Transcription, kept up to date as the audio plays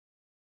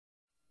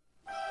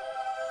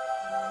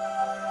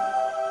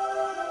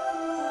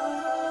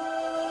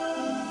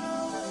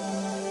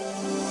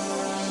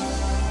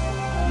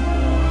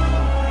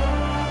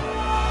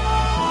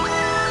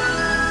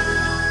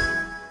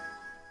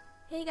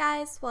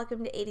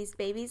Welcome to 80s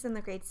Babies and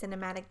the Great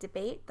Cinematic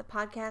Debate, the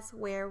podcast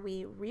where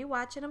we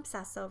rewatch and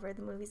obsess over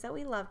the movies that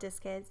we loved as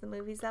kids, the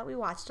movies that we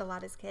watched a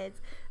lot as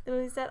kids, the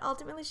movies that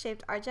ultimately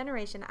shaped our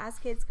generation as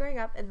kids growing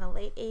up in the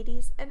late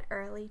 80s and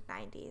early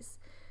 90s.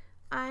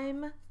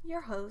 I'm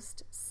your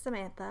host,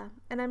 Samantha,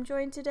 and I'm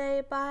joined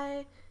today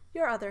by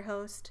your other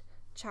host,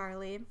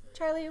 Charlie.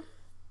 Charlie,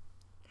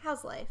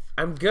 how's life?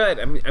 I'm good.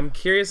 I'm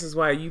curious as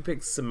why you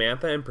picked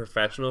Samantha and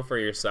professional for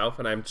yourself,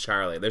 and I'm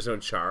Charlie. There's no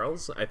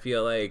Charles. I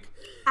feel like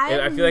I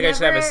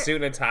should have a suit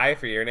and a tie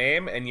for your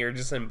name, and you're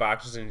just in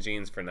boxers and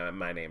jeans for not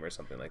my name or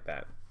something like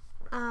that.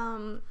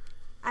 I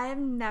have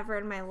never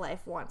in my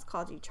life once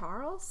called you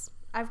Charles.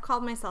 I've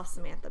called myself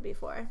Samantha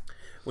before.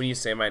 When you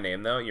say my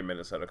name, though, your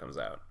Minnesota comes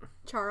out.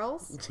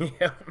 Charles?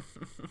 Yeah.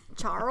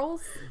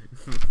 Charles?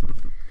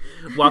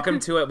 Welcome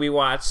to it. We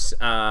watched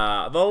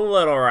The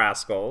Little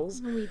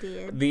Rascals. We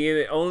did.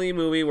 The only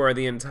movie where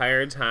the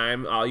entire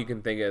time all you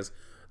can think is,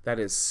 that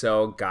is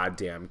so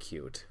goddamn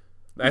cute.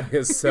 That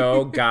is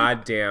so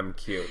goddamn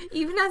cute.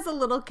 Even as a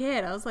little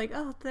kid, I was like,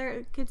 oh,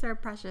 their kids are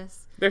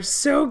precious. They're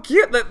so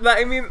cute.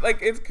 I mean,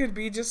 like, it could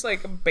be just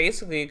like,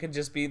 basically, it could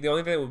just be, the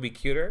only thing that would be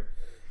cuter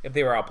if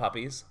they were all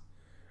puppies.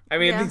 I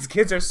mean, These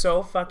kids are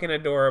so fucking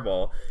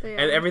adorable.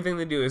 And everything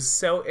they do is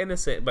so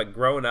innocent, but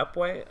grown up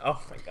way.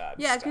 Oh my God.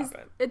 Yeah, because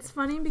it's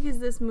funny because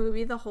this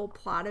movie, the whole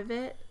plot of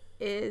it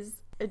is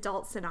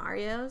adult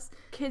scenarios.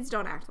 Kids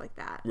don't act like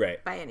that.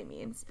 Right. By any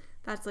means.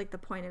 That's like the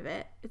point of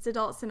it. It's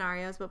adult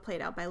scenarios, but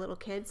played out by little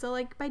kids. So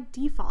like by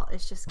default,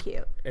 it's just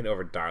cute. And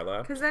over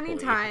Darla. Because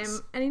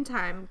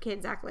anytime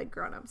kids act like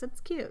grown-ups,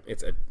 it's cute.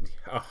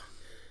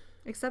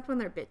 Except when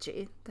they're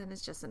bitchy. Then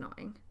it's just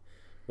annoying.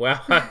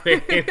 Well, I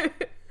mean,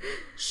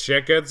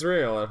 shit gets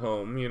real at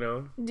home, you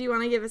know. Do you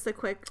want to give us a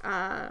quick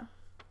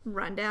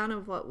rundown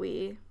of what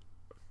we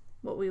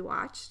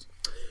watched?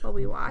 What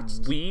we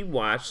watched? We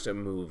watched a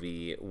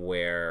movie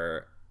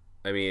where,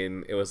 I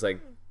mean, it was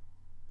like,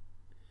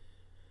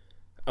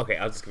 okay,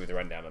 I'll just give you the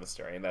rundown of the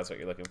story, and that's what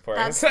you're looking for.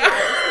 That is what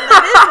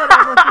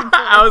I'm looking for.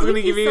 I was going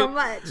to give you so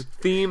much.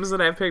 Themes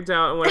that I picked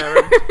out and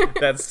whatever.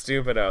 That's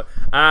stupid.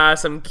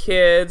 Some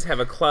kids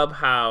have a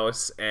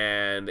clubhouse,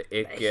 and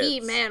it gets...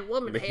 He-Man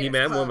Woman Haters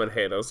He-Man Club. Woman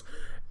Haters.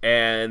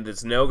 And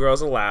it's no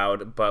girls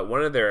allowed, but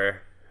one of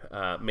their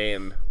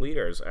main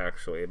leaders,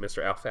 actually,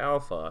 Mr.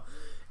 Alfalfa,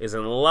 is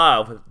in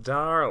love with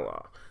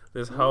Darla,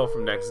 this hoe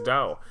from next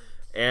door.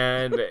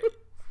 And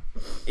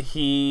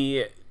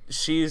she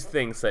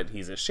thinks that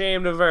he's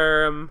ashamed of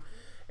her,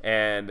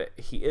 and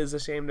he is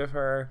ashamed of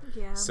her.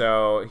 Yeah.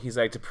 So he's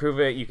like, to prove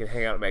it, you can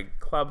hang out at my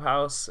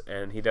clubhouse,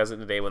 and he does it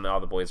today when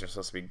all the boys are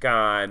supposed to be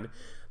gone.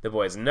 The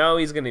boys know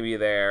he's going to be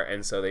there,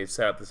 and so they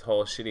set up this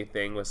whole shitty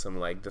thing with some,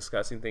 like,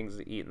 disgusting things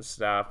to eat and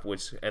stuff,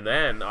 and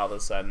then, all of a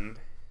sudden,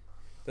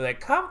 they're like,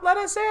 come, let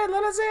us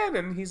in,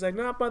 and he's like,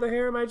 not by the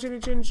hair of my chinny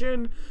chin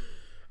chin,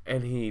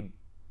 and he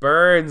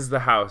burns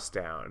the house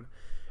down.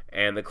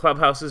 And the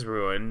clubhouse is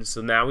ruined,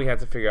 so now we have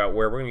to figure out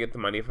where we're going to get the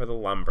money for the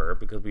lumber,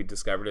 because we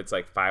discovered it's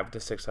like $500 to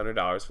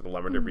 $600 for the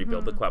lumber to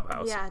rebuild the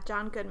clubhouse. Yeah,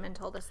 John Goodman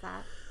told us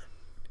that.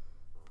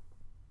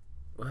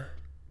 What?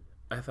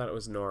 I thought it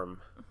was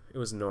Norm. It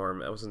was Norm.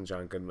 That wasn't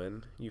John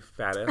Goodman. You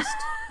fattest.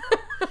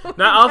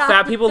 Not all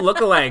fat people look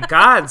alike.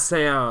 God,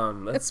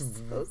 Sam. That's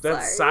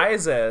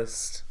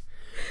sizest.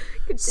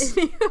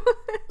 Continue.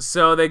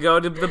 So they go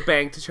to the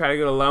bank to try to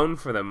get a loan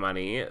for the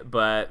money,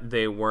 but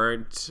they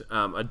weren't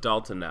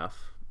adult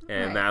enough.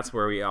 And that's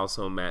where we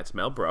also met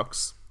Mel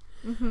Brooks.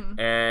 Mm-hmm.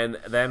 And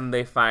then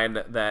they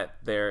find that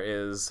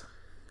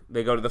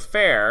they go to the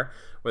fair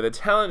where the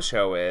talent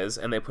show is,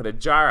 and they put a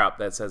jar up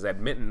that says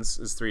admittance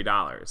is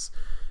 $3.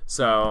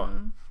 So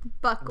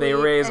Buckley they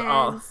raise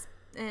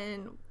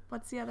and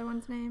what's the other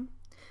one's name?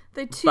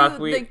 The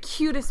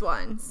cutest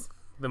ones.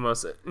 The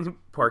most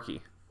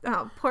Porky.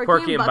 Oh,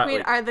 Porky and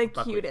Buckwheat are the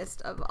Buckwheat.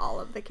 Cutest of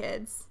all of the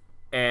kids.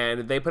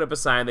 And they put up a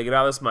sign, they get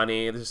all this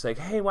money, and they're just like,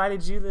 hey, why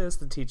did you do this?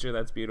 The teacher,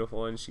 that's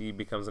beautiful, and she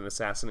becomes an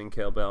assassin in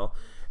Kill Bill.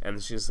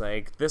 And she's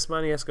like, this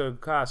money has to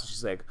cost. And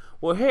she's like,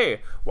 well,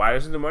 hey, why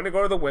doesn't the money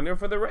go to the winner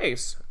for the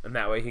race? And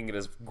that way he can get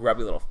his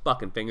grubby little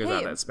fucking fingers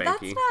on that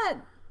spanky.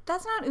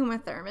 That's not Uma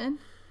Thurman.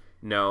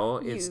 No,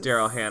 it's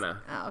Daryl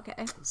Hannah. Oh,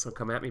 okay. So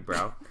come at me,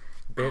 bro.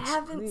 Bitch, I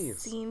haven't please.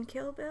 seen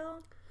Kill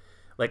Bill.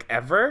 Like,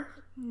 ever?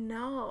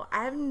 No,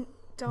 I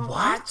don't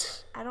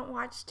What? I don't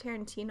watch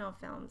Tarantino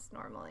films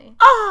normally.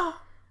 Oh!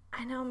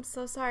 I know, I'm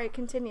so sorry.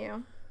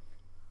 Continue.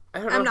 I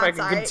don't know if I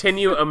can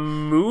continue a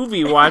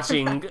movie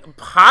watching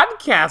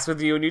podcast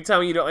with you and you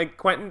tell me you don't like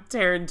Quentin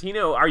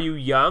Tarantino. Are you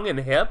young and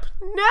hip?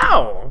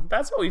 No!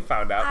 That's what we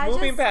found out.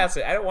 Moving past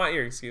it. I don't want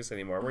your excuse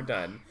anymore. We're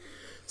done.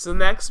 So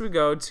next they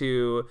go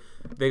to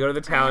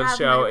the talent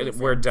show and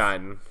we're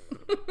done.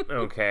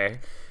 Okay.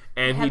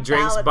 And he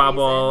drinks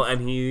bubble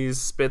and he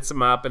spits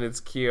them up and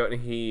it's cute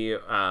and he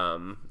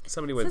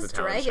somebody wins the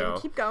talent show.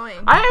 Keep going.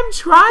 I am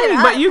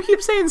trying, but you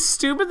keep saying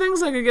stupid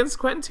things like against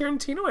Quentin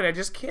Tarantino and I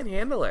just can't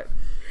handle it.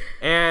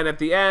 And at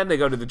the end they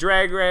go to the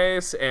drag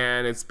race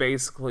and it's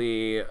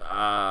basically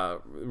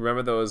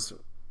remember those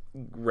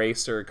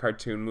racer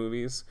cartoon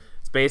movies?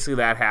 It's basically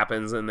that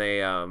happens in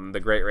the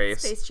Great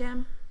Race. Space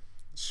Jam.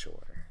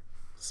 Sure.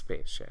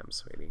 Space Jam,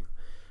 sweetie.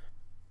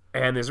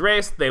 And there's a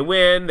race, they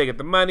win, they get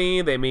the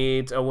money, they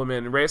meet a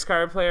woman race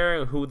car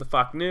player. Who the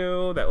fuck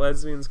knew that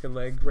lesbians could,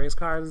 like, race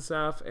cars and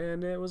stuff,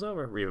 and it was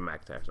over. Reba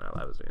McEntire's not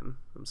a lesbian.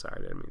 I'm sorry,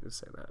 I didn't mean to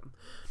say that.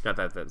 Not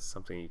that that's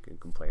something you can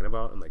complain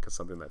about, and, like, it's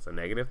something that's a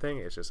negative thing.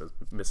 It's just a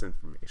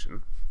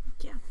misinformation.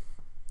 Yeah.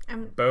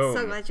 I'm Boom.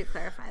 so glad you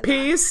clarified that.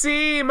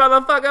 PC,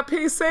 motherfucker,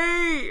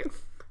 PC!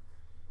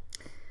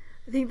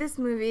 I think this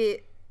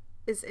movie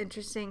is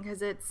interesting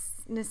because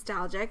it's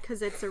nostalgic,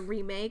 because it's a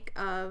remake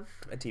of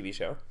A TV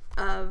show.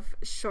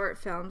 Short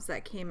films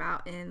that came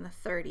out in the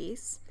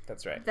 30s.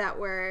 That's right. That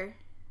were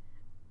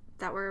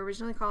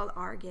originally called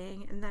Our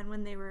Gang, and then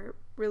when they were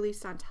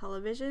released on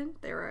television,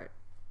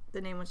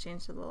 the name was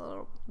changed to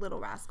the Little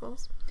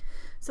Rascals.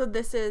 So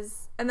this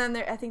is, and then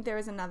I think there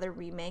was another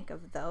remake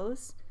of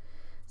those.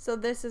 So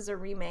this is a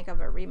remake of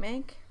a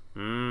remake,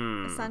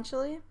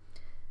 essentially.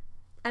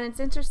 And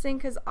it's interesting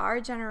because our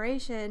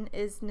generation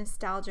is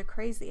nostalgia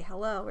crazy.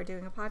 Hello, we're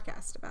doing a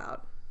podcast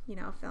about,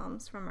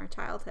 films from our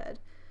childhood.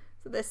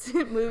 So this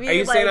movie... Are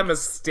you saying I'm a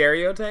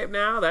stereotype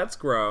now? That's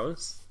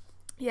gross.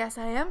 Yes,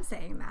 I am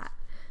saying that.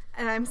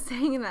 And I'm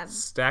saying that...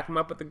 Stack them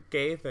up with the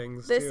gay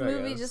things, this too,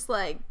 movie just,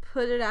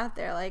 put it out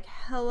there,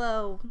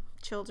 hello,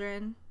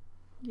 children.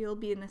 You'll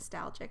be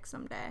nostalgic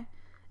someday.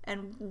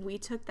 And we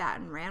took that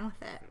and ran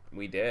with it.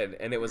 We did,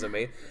 and it was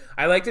amazing.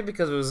 I liked it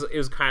because it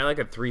was kind of like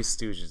a Three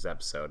Stooges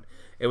episode.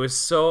 It was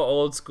so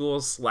old school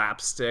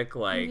slapstick, it's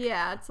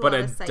a lot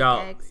of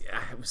adult.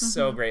 Yeah, it was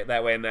so great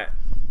that way, in that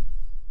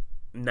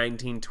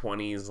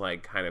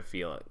 1920s kind of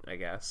feel, I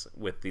guess,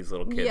 with these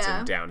little kids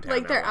in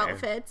downtown. Their LA.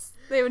 outfits,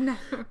 they would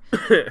never.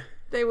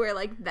 They wear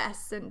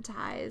vests and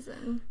ties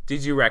and.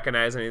 Did you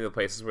recognize any of the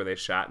places where they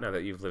shot? Now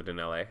that you've lived in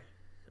LA.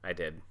 I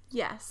did.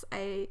 Yes,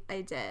 I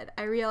did.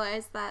 I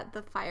realized that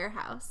the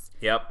firehouse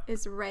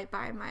is right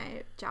by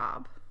my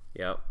job.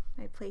 Yep.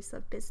 My place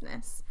of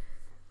business.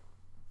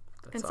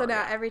 That's and so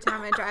now every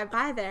time I drive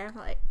by there,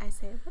 I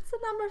say, what's the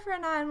number for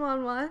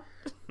 911?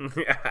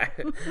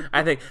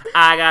 I think,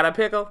 I got a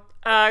pickle.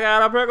 I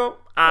got a pickle.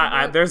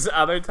 There's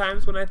other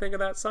times when I think of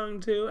that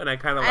song too, and I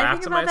kind of laugh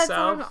to myself. I think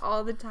about that song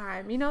all the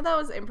time. That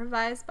was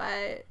improvised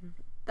by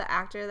the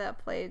actor that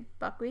played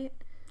Buckwheat.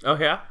 Oh,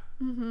 yeah?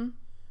 Mm-hmm.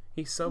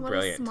 He's so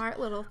brilliant. What a smart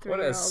little 3-year-old.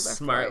 What a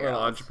smart little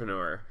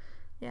entrepreneur.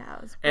 Yeah,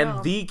 it was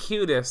and the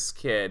cutest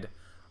kid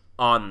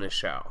on the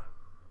show.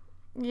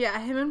 Yeah,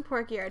 him and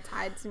Porky are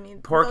tied to me.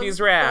 Porky's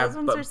rad,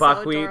 but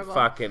Buckwheat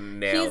fucking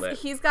nailed it.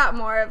 He's got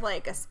more of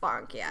a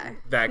spunk, yeah.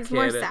 He's kid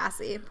more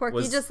sassy.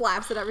 Porky just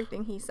laughs at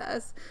everything he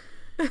says.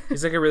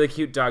 He's like a really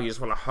cute dog. You just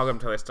want to hug him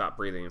until they stop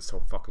breathing. It's so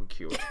fucking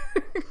cute.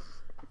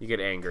 You get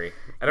angry.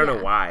 I don't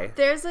know why.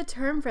 There's a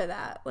term for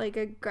that,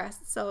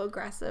 so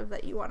aggressive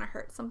that you want to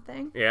hurt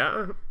something.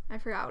 Yeah? I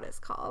forgot what it's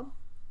called.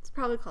 It's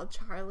probably called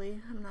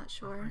Charlie. I'm not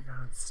sure. Oh my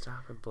god,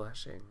 stop it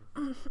blushing.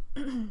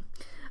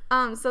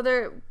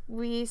 So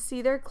we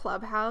see their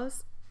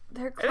clubhouse.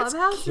 Their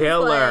clubhouse is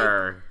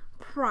killer.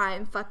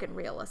 Prime fucking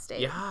real estate.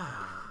 Yeah.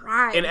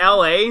 Prime. In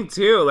LA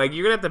too.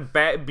 You're gonna have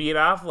to beat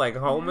off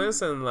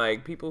homeless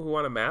and people who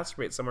want to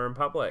masturbate somewhere in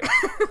public.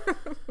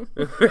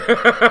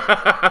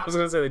 I was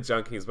gonna say the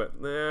junkies, but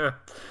we're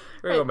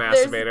real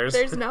masturbators.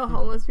 There's no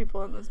homeless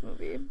people in this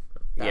movie.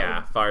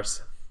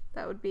 Farce.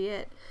 That would be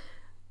it.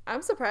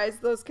 I'm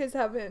surprised those kids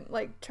haven't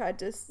tried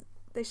to.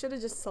 They should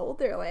have just sold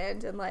their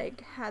land and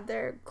had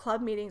their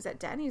club meetings at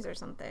Denny's or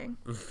something.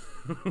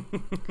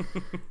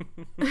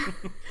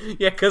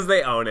 Yeah, because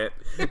they own it.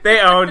 They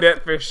owned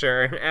it for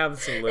sure.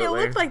 Absolutely. It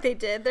looked like they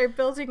did. They're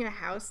building a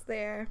house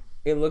there.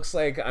 It looks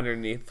like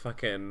underneath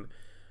fucking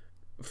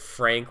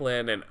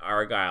Franklin and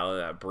Argyle,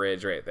 that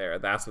bridge right there.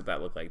 That's what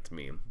that looked like to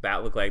me.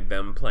 That looked like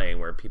them playing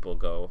where people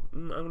go,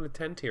 I'm going to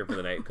tent here for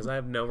the night because I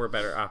have nowhere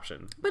better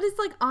option. But it's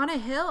on a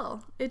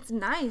hill. It's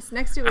nice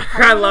next to a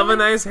I love a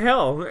nice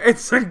hill.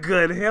 It's a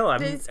good hill.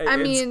 If it's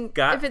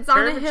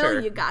on a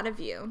hill, you got a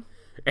view.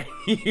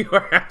 You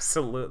are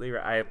absolutely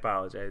right. I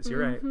apologize.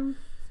 You're right.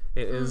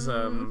 It is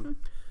a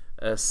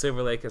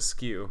Silver Lake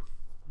askew.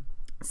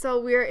 So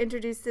we're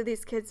introduced to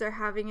these kids are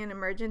having an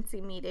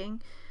emergency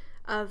meeting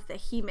of the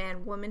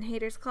He-Man Woman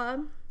Haters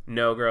Club.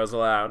 No girls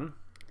allowed.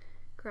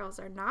 Girls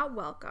are not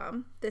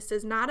welcome. This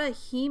is not a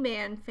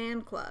He-Man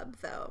fan club,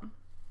 though.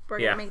 We're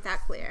going to make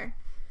that clear.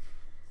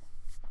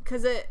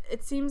 Because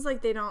it seems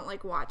like they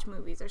don't, watch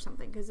movies or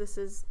something, because this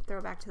is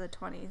throwback to the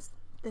 20s.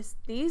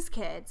 These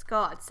kids go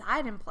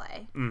outside and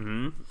play.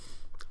 Mm-hmm.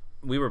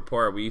 We were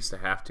poor. We used to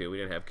have to. We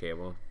didn't have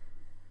cable.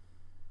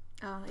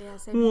 Oh, yeah,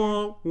 same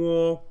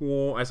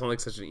here. I sound like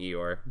such an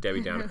Eeyore.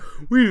 Debbie Downer.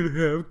 We didn't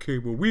have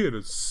cable. We had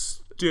a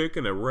stick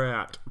and a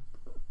rat.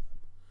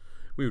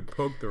 We would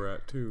poke the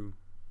rat, too.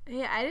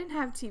 Yeah, I didn't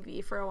have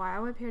TV for a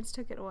while. My parents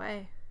took it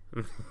away.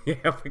 Yeah,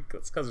 that's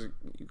because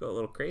you go a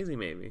little crazy,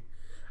 maybe.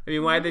 I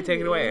mean, why did they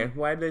take it away?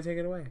 Why did they take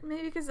it away?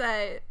 Maybe because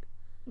I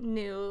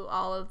knew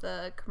all of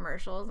the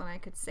commercials and I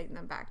could sing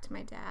them back to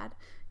my dad.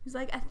 He's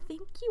like, I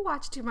think you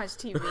watch too much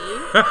TV.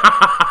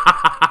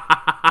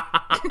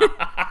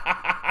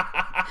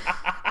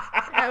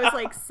 I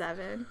was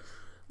 7.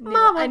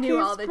 I knew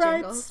all the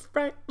jingles.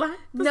 Bright like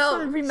the No,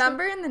 sunshine.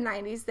 remember in the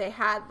 90s they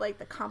had like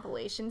the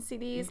compilation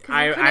CDs? 'Cause you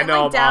I couldn't,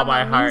 know like, them all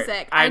by download heart.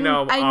 music. I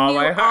know them all knew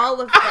by heart.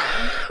 all of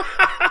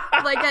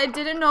them. Like, I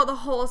didn't know the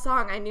whole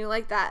song. I knew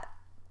like that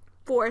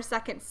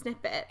 4-second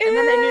snippet. And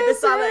then I knew the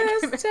song that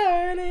came Is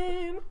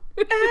turning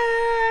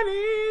an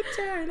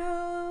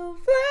eternal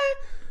flame.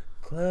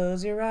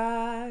 Close your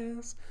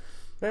eyes.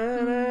 Na,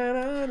 na,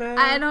 na, na.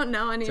 I don't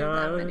know any of them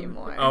Darling.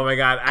 anymore. Oh my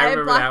god, I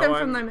remember blocked that them one.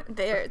 from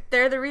them.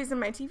 They're the reason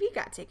my TV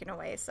got taken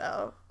away,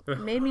 so it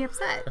made me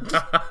upset.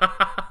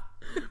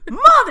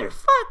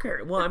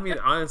 Motherfucker! Well, I mean,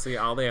 honestly,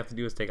 all they have to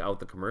do is take out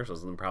the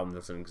commercials and the problem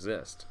doesn't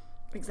exist.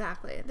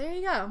 Exactly. There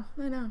you go.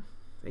 I know.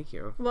 Thank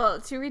you.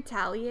 Well, to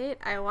retaliate,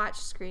 I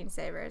watched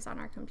screensavers on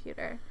our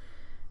computer.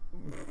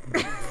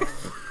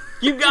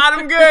 You got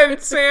him good,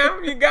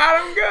 Sam. You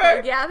got him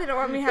good. Yeah, they don't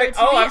want me to have a TV.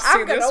 Oh, I've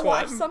seen I'm gonna this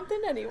watch one. something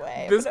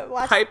anyway. This I'm gonna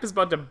watch- pipe is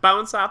about to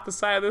bounce off the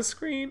side of the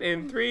screen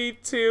in 3,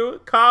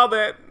 2, called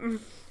it.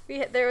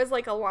 There was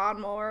like a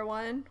lawnmower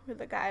one where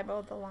the guy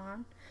mowed the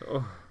lawn.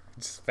 Oh,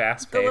 just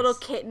fast The paced. little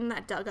kitten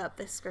that dug up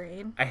the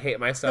screen. I hate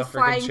myself The for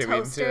flying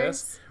contributing to this.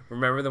 toasters.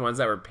 Remember the ones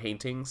that were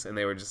paintings and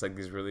they were just like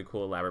these really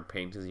cool elaborate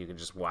paintings you could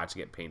just watch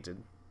get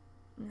painted?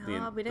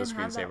 No, we didn't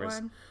have that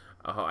one.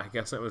 Oh, I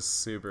guess that was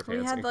super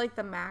fancy. We had like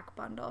the Mac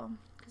bundle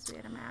because we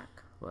had a Mac.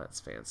 Well, that's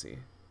fancy.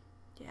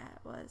 Yeah,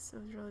 it was.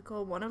 It was really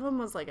cool. One of them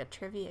was like a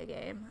trivia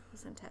game. It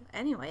was intense.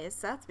 Anyways,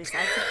 that's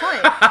besides the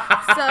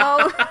point.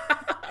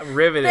 So,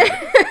 Riveted.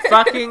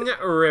 Fucking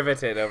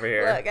riveted over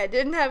here. look, I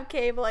didn't have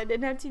cable. I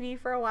didn't have TV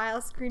for a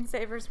while.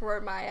 Screensavers were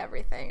my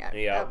everything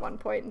at one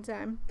point in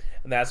time.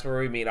 And that's where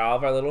we meet all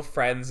of our little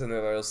friends and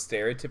their little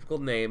stereotypical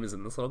names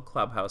in this little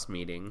clubhouse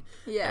meeting.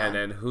 Yeah. And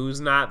then who's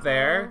not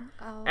there?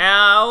 Oh,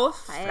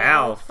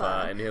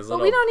 Alfalfa. And his But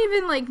little... we don't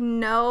even like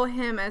know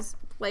him as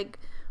like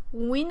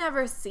we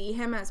never see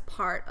him as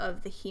part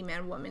of the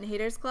He-Man Woman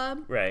Haters Club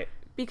Right.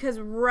 because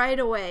right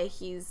away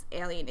he's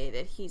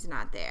alienated. He's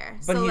not there.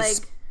 But so he's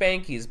like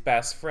Spanky's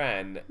best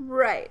friend.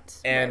 right.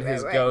 And right,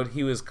 his right. goat,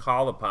 he was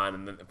called upon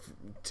and then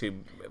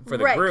for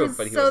the right, group, 'cause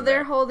but he so wasn't they're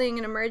there. holding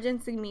an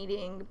emergency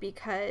meeting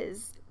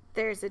because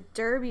there's a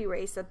derby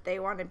race that they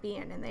want to be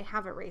in, and they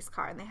have a race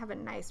car, and they have a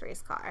nice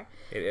race car.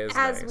 It is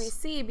as nice. we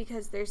see,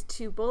 because there's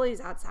 2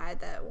 bullies outside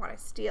that want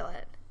to steal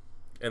it.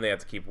 And they have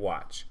to keep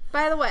watch.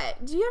 By the way,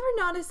 do you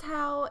ever notice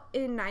how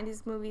in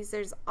 90s movies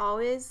there's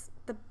always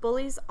the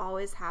bullies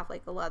always have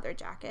like a leather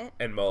jacket?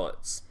 And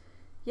mullets.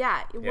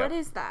 Yeah, what Yeah.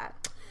 is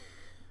that?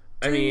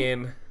 I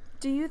mean,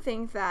 Do you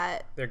think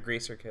that they're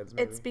greaser kids,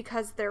 maybe. it's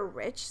because they're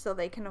rich so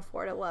they can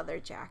afford a leather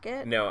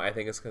jacket? No, I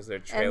think it's because they're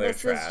trailer this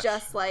is trash.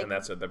 just like- and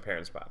that's what their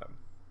parents bought them.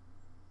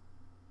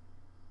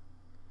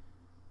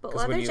 But 'Cause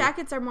when leather you-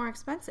 jackets are more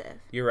expensive.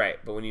 You're right,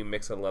 but when you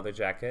mix a leather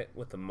jacket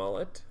with a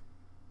mullet,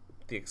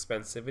 the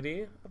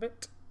expensivity of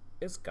it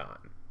is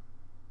gone.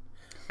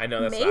 I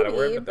know that's not a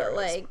word, but there is.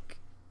 like,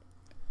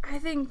 I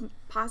think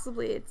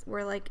possibly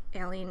we're like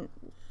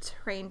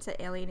trained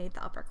to alienate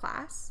the upper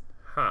class,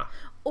 Huh.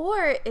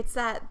 or it's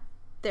that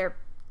their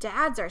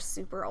dads are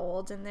super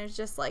old and there's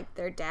just like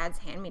their dad's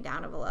hand me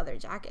down of a leather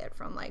jacket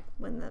from like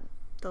when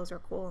those were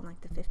cool in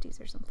like the 50s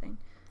or something.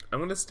 I'm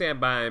going to stand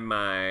by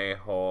my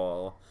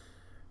whole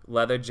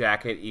leather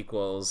jacket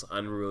equals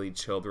unruly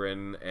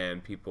children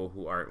and people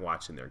who aren't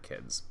watching their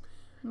kids.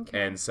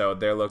 Okay. And so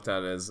they're looked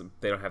at as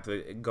they don't have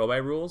to go by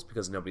rules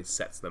because nobody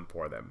sets them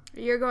for them.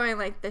 You're going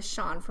like the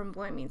Sean from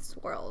Boy Meets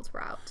World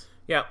route.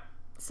 Yep.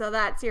 So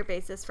that's your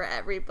basis for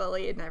every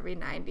bully in every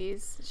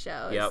 90s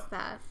show. Is Yep.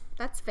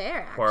 That's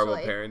fair, actually. Horrible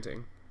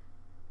parenting.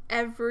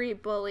 Every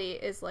bully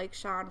is like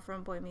Sean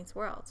from Boy Meets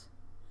World,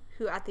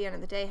 who at the end of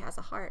the day has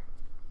a heart.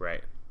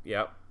 Right.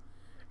 Yep.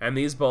 And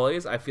these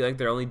bullies, I feel like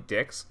they're only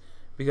dicks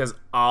because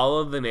all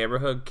of the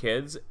neighborhood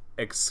kids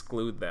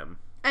exclude them.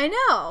 I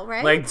know,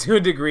 right? Like, to a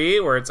degree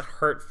where it's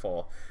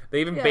hurtful. They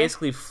even Yeah.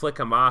 basically flick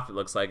them off, it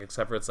looks like,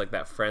 except for it's like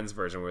that Friends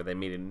version where they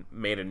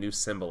made a new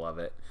symbol of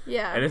it.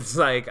 Yeah. And it's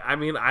like, I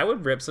mean, I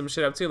would rip some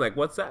shit up too. Like,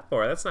 what's that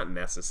for? That's not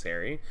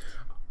necessary.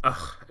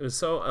 Ugh, it was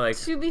so, like...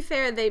 To be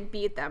fair, they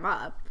beat them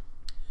up.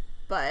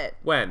 But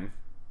When?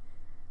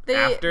 they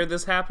After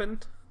this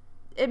happened?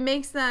 it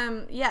makes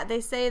them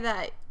they say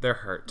that They're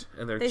hurt.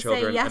 And they're They say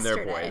children and they're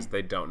yesterday. boys.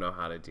 They don't know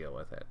how to deal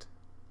with it.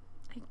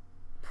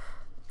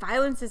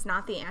 violence is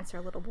not the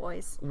answer, little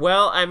boys.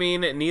 Well, I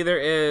mean, neither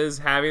is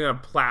having a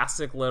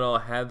plastic little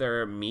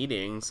Heather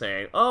meeting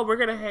saying, oh, we're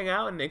going to hang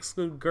out and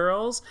exclude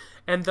girls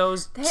and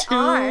those two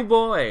are.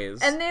 boys.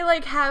 And they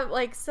like have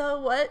like,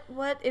 so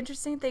what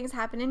interesting things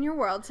happen in your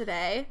world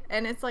today?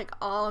 And it's like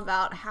all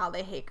about how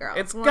they hate girls.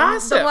 It's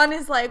gossip. The one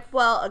is like,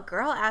 well, a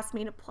girl asked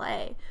me to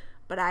play,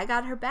 but I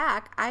got her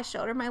back. I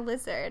showed her my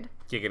lizard.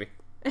 Giggity.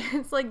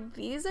 It's like,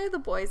 these are the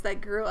boys that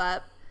grew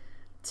up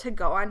to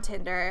go on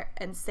Tinder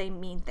and say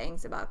mean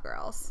things about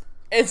girls.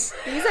 These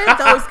These are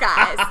those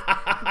guys.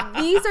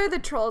 These are the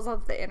trolls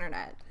of the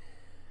internet.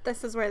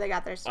 This is where they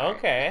got their start.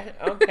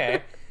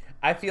 Okay.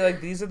 I feel like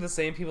these are the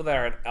same people that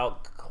are in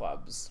elk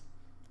clubs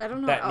I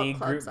don't know that what need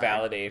clubs group are.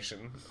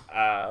 validation.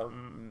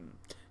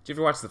 Did you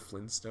ever watch the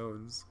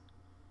Flintstones?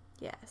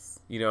 Yes.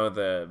 You know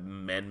the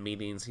men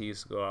meetings he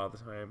used to go to all the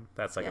time?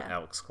 That's like an Yeah.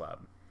 Elks Club.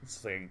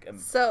 It's like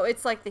So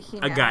it's like the a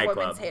He-Man guy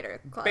Women's club.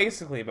 Hater Club.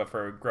 Basically, but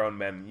for grown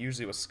men,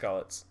 usually with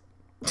skullets.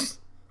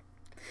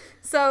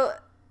 So,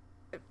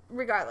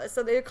 regardless,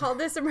 so they called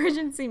this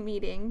emergency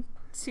meeting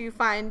to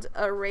find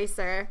a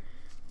racer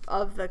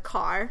of the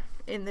car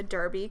in the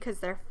Derby because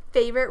their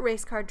favorite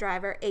race car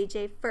driver,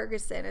 AJ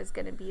Ferguson, is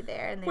going to be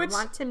there, and they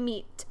want to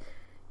meet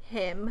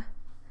him.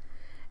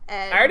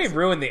 And I already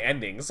ruined the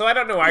ending, so I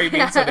don't know why you're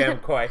being so damn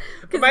coy.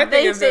 But my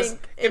thing is this: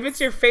 if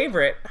it's your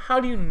favorite, how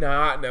do you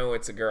not know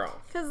it's a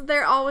girl? Because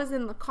they're always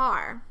in the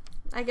car.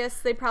 I guess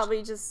they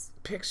probably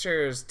just...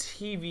 Pictures,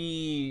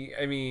 TV,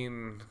 I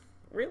mean...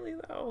 Really,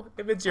 though?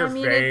 If it's your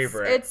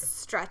favorite. It's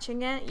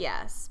stretching it,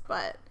 yes,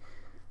 but...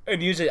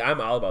 And usually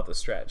I'm all about the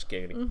stretch,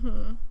 Katie.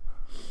 Mm-hmm.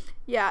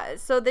 Yeah,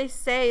 so they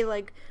say,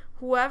 like,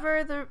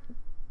 whoever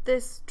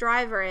this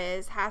driver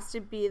is has to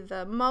be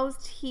the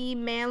most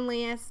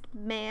manliest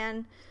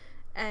man,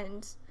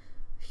 and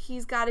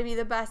he's got to be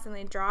the best, and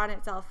they draw and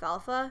it's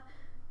Alfalfa.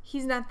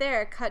 He's not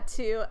there. Cut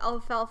to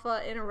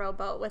Alfalfa in a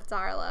rowboat with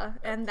Darla,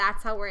 and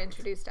that's how we're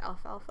introduced to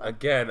Alfalfa.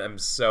 Again, I'm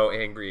so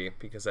angry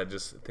because I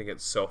just think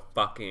it's so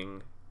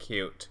fucking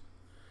cute.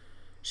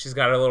 She's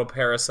got her little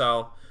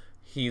parasol.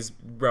 He's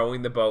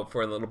rowing the boat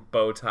for a little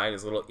bow tie and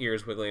his little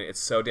ears wiggling. It's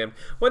so damn...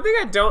 One thing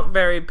I don't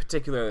very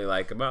particularly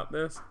like about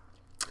this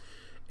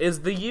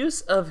is the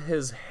use of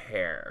his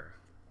hair.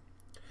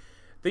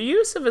 The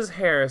use of his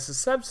hair is a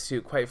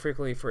substitute quite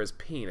frequently for his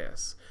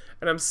penis.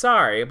 And I'm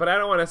sorry, but I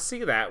don't want to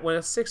see that when a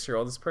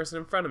 6-year-old is person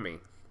in front of me.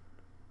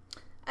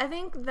 I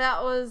think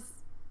that was...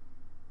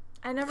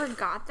 I never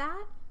got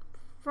that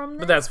from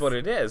this. But that's what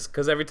it is,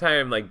 because every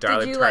time, like,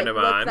 Darla turned him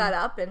on... Did you, look that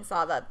up and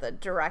saw that the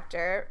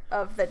director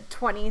of the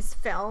 20s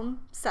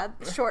film,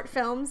 short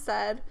film,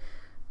 said,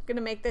 I'm going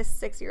to make this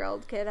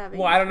 6-year-old kid have a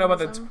Well, I don't know about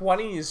the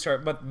 20s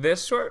short, but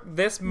this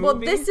movie... Well,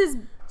 this is...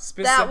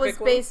 That was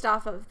specifically, based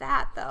off of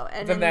that, though.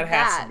 And then in that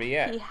has to be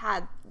it. He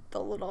had the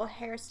little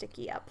hair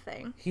sticky up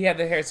thing. He had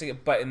the hair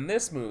stick, but in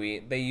this movie,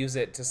 they use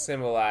it to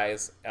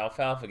symbolize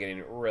Alfalfa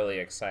getting really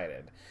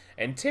excited.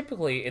 And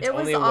typically, it's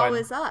only one... It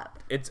was always up.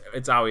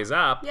 It's always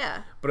up.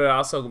 Yeah. But it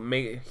also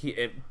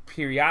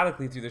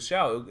periodically through the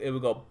show, it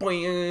would go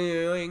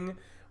boing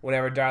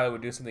whenever Darla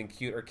would do something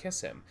cute or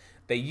kiss him.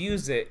 They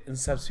use it in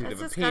substitute of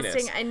a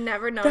disgusting. penis. I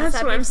never noticed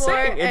that before. That's what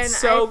I'm saying. It's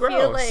so gross. I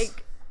feel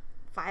like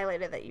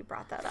violated that you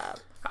brought that up.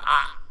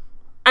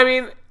 I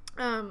mean,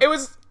 it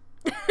was...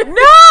 No!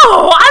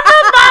 I'm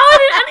not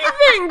violating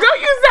anything! Don't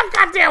use that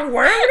goddamn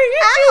word!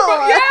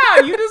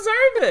 Yeah, you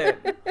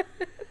deserve it.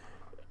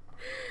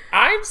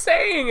 I'm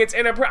saying it's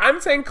inappropriate.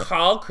 I'm saying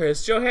call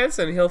Chris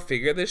Johansson. He'll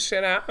figure this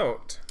shit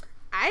out.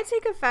 I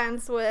take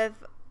offense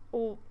with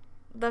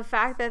the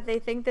fact that they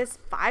think this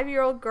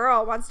 5-year-old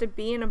girl wants to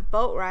be in a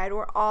boat ride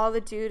where all the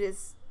dude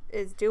is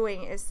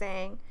doing is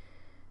saying,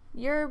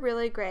 you're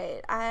really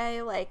great.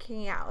 I like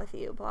hanging out with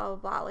you, blah, blah,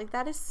 blah. Like,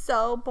 that is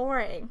so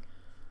boring.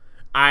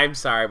 I'm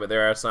sorry, but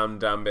there are some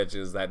dumb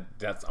bitches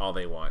that's all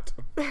they want.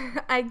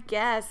 I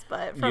guess,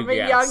 but from a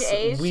young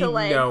age we to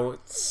like... We know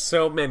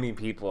so many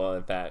people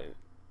at that...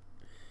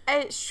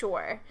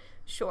 Sure.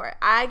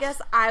 I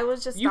guess I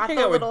was just you not hang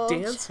the out little...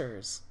 with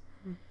dancers.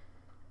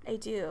 I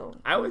do.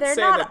 I would say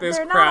that this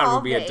crowd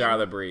would be vain. a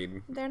Darla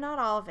breed. They're not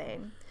all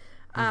vain.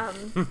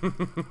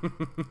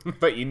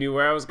 But you knew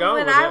where I was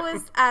going when with I it.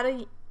 was at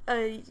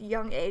a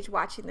young age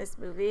watching this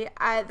movie,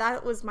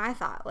 that was my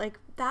thought. Like,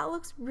 that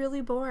looks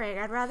really boring.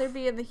 I'd rather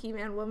be in the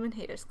He-Man Woman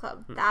Haters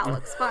Club. That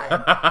looks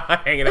fun.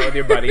 Hanging out with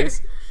your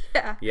buddies.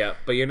 Yeah. Yeah,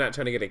 but you're not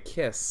trying to get a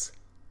kiss.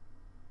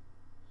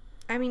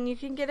 I mean, you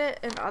can get it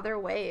in other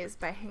ways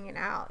by hanging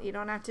out. You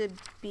don't have to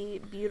be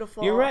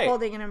beautiful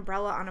holding an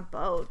umbrella on a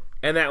boat.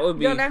 And that would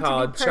be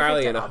called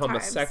Charlie and a times.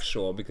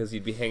 homosexual because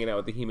you'd be hanging out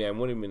with the He-Man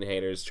Woman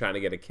haters trying to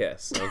get a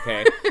kiss,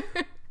 okay?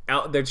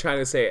 They're trying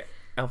to say,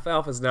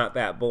 Alfalfa's not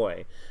that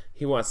boy.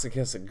 He wants to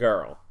kiss a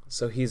girl.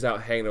 So he's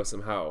out hanging with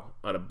some hoe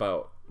on a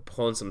boat,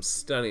 pulling some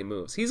stunning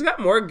moves. He's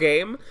got more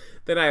game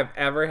than I've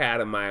ever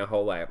had in my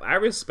whole life. I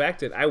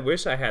respect it. I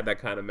wish I had that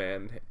kind of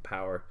man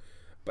power,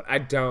 but I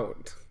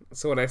don't.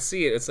 So when I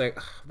see it, it's like,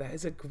 oh, that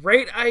is a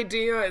great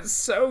idea. It's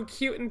so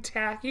cute and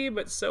tacky,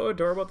 but so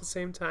adorable at the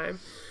same time.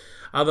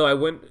 Although I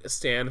wouldn't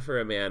stand for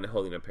a man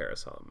holding a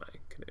parasol in my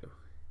canoe.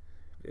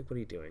 What are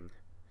you doing?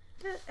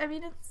 I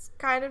mean, it's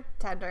kind of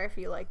tender if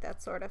you like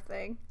that sort of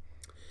thing.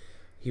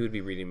 He would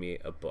be reading me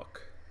a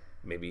book.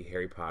 Maybe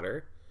Harry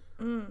Potter.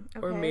 Okay.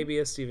 Or maybe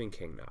a Stephen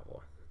King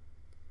novel.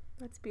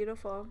 That's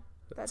beautiful.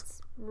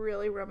 That's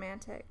really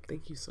romantic.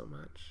 Thank you so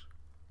much.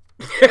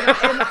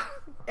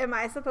 Am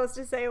I supposed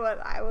to say what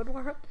I would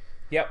want?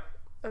 Yep.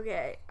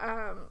 Okay.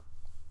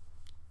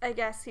 I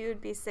guess he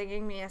would be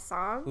singing me a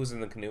song. Who's in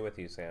the canoe with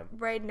you, Sam?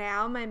 Right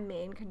now, my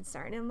main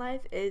concern in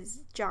life is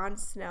Jon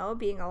Snow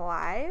being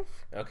alive.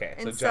 Okay,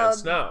 so and Jon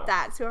Snow.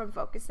 That's who I'm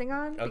focusing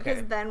on. Okay.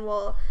 Because then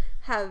we'll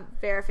have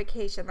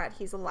verification that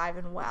he's alive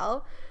and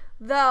well.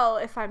 Though,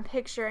 if I'm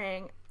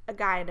picturing a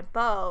guy in a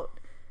boat,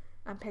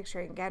 I'm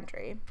picturing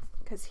Gendry.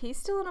 because he's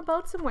still in a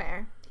boat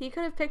somewhere. He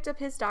could have picked up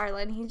his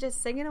darling. He's just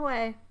singing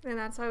away, and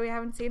that's why we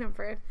haven't seen him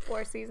for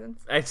 4 seasons.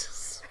 I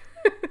just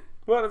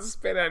want to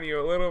spit on you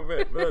a little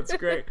bit, but that's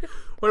great.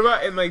 What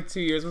about in like 2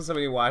 years when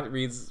somebody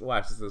watches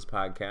this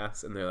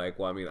podcast and they're like,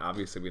 well, I mean,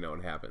 obviously we know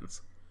what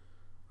happens.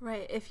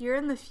 Right. If you're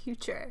in the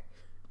future,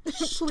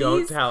 please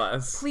don't tell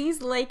us.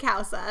 Please lake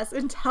house us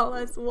and tell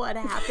us what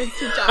happens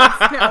to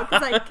Jon Snow,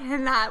 because I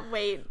cannot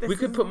wait. We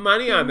could put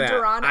money on that.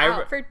 Drawn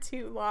out for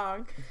too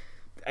long.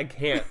 I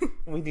can't.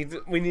 We need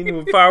to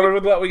move forward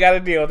with what we got to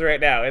deal with right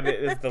now, and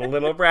it is the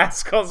Little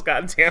Rascals.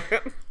 God damn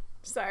it!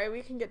 Sorry,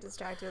 we can get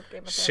distracted with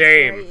Game of Thrones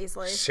very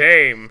easily.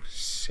 Shame.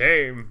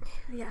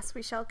 Yes,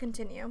 we shall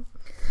continue.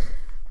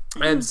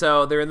 And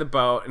so they're in the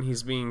boat, and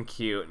he's being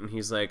cute, and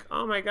he's like,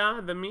 "Oh my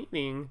god, the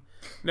meeting."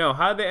 No,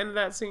 how'd they end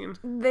that scene?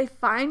 They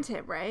find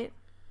him, right?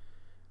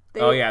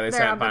 They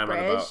sat by him on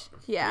the boat.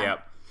 Yeah.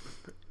 Yep.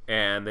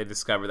 And they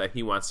discover that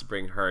he wants to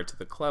bring her to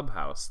the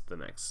clubhouse the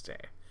next day.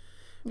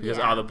 Because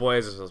all the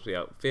boys are supposed to be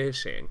out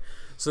fishing.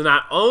 So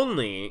not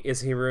only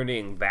is he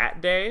ruining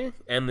that day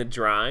and the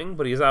drawing,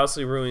 but he's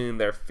also ruining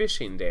their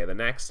fishing day the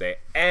next day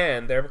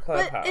and their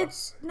clubhouse. But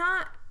it's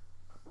not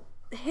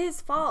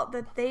his fault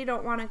that they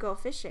don't want to go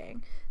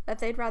fishing. That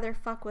they'd rather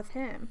fuck with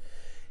him.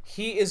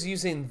 He is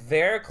using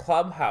their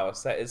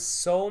clubhouse that is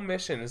sole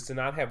mission is to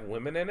not have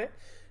women in it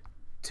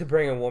to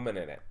bring a woman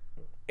in it.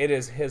 It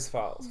is his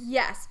fault.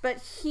 Yes, but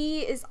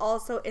he is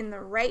also in the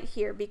right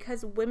here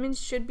because women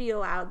should be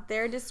allowed.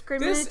 They're a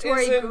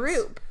discriminatory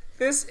group.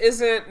 This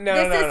isn't...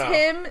 This is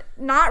him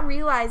not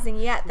realizing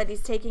yet that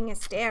he's taking a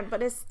stand,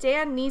 but a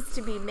stand needs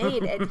to be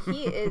made, and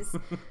he is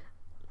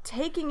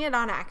taking it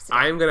on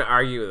accident. I'm going to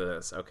argue with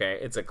this, okay?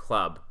 It's a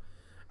club.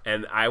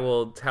 And I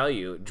will tell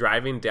you,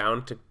 driving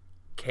down to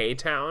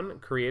K-Town,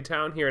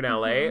 Koreatown here in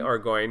LA, or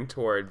going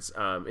towards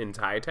in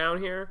Thai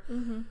Town here,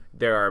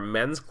 there are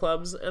men's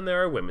clubs and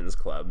there are women's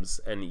clubs.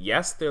 And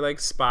yes, they're like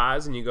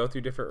spas and you go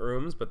through different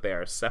rooms, but they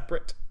are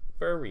separate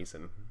for a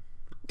reason.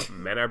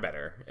 Men are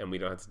better, and we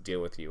don't have to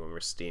deal with you when we're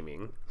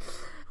steaming.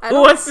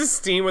 Who wants to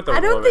steam with a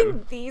woman? I don't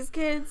think these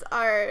kids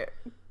are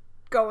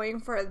going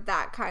for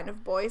that kind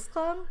of boys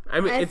club. I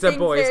mean, it's a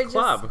boys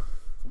club.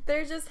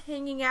 They're just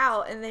hanging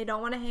out, and they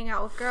don't want to hang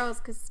out with girls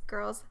because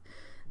girls...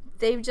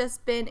 They've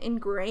just been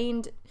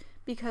ingrained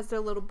because they're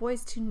little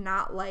boys to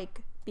not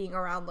like being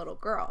around little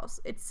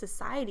girls. It's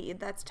society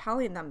that's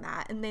telling them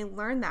that, and they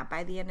learn that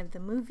by the end of the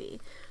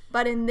movie.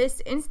 But in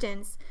this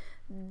instance,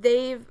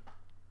 they've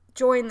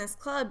joined this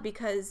club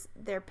because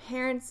their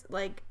parents,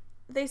 like,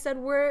 they said,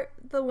 we're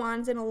the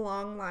ones in a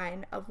long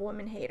line of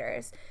woman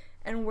haters,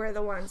 and we're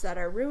the ones that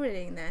are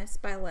ruining this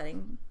by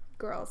letting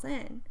girls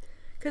in.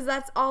 Because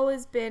that's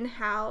always been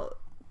how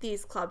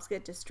these clubs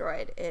get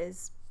destroyed,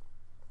 is...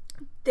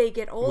 they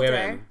get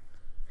older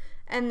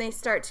and they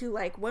start to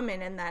like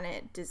women and then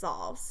it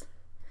dissolves.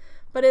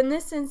 But in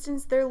this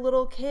instance, they're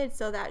little kids,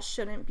 so that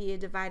shouldn't be a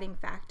dividing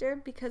factor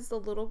because the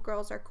little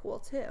girls are cool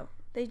too.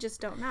 They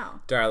just don't know.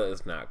 Darla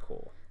is not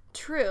cool.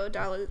 True.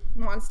 Darla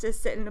wants to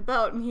sit in a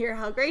boat and hear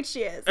how great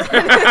she is.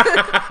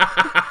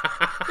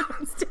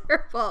 It's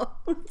terrible.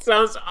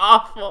 Sounds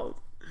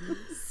awful.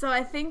 So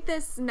I think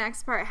this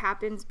next part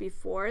happens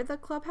before the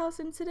clubhouse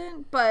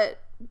incident,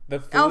 but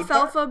the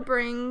Alfalfa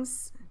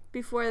brings...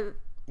 before...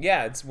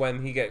 Yeah, it's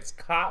when he gets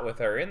caught with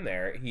her in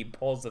there, he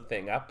pulls the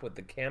thing up with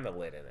the candle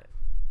lid in it.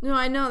 No,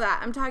 I know that.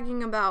 I'm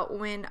talking about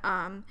when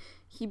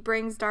he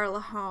brings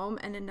Darla home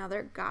and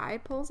another guy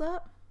pulls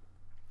up.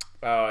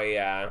 Oh,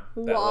 yeah.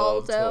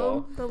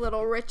 Waldo, the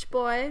little rich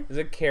boy. Is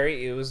it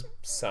Carrie Ew's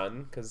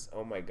son? Because,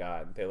 oh my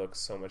god, they look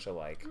so much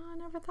alike. Oh, I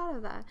never thought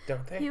of that.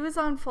 Don't they? He was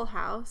on Full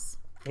House.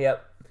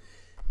 Yep.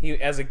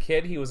 As a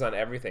kid, he was on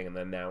everything, and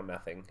then now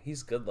nothing.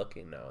 He's good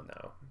looking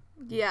now.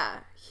 Yeah,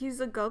 he's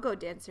a go-go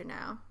dancer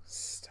now.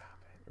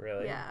 Stop it.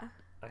 Really? Yeah.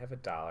 I have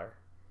 $1.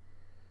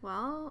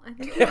 Well, I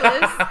think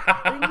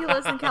he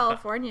lives in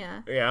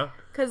California. Yeah.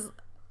 Because,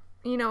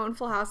 when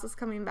Full House was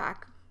coming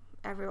back,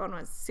 everyone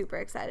was super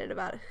excited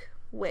about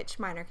which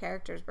minor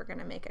characters were going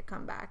to make a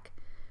comeback.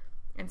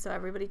 And so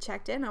everybody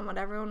checked in on what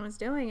everyone was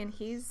doing, and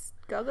he's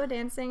go-go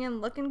dancing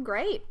and looking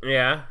great.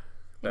 Yeah.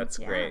 That's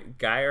great.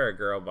 Guy or a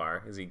girl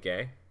bar? Is he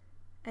gay?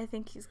 I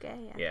think he's gay,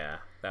 yeah. Yeah,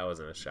 that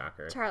wasn't a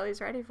shocker.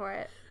 Charlie's ready for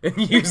it.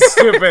 You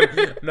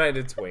stupid. Not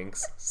into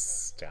twinks.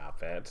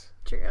 Stop it.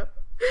 True.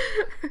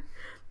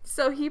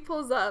 So he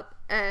pulls up,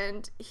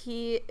 and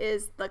he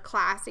is the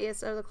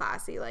classiest of the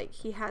classy. Like,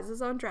 he has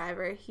his own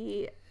driver.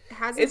 He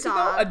has a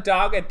dog. A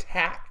dog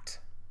attacked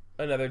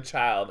another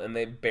child, and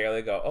they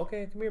barely go,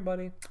 okay, come here,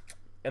 buddy.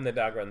 And the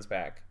dog runs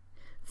back.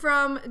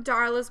 From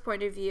Darla's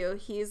point of view,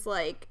 he's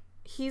like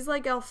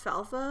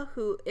Alfalfa,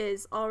 who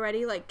is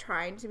already like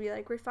trying to be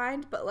like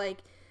refined, but like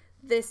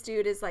this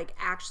dude is like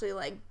actually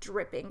like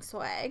dripping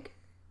swag.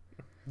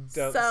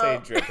 Don't say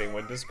dripping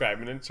when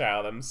describing a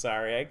child. I'm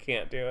sorry, I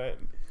can't do it.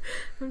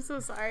 I'm so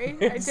sorry.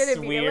 I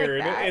didn't mean it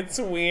like that. It's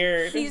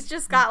weird. He's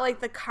just got like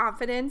the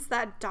confidence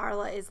that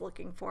Darla is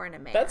looking for in a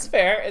man. That's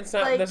fair. It's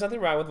not. Like, there's nothing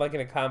wrong with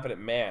liking a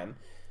confident man.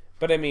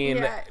 But I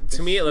mean,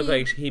 to me, it looked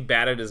like he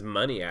batted his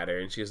money at her,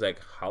 and she was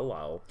like,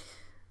 "Hello."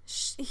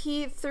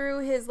 he threw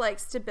his, like,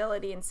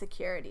 stability and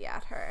security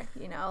at her,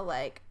 you know,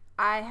 like,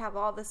 I have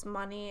all this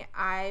money,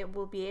 I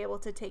will be able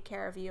to take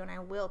care of you, and I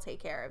will take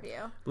care of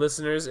you.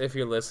 Listeners, if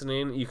you're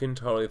listening, you can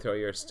totally throw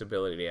your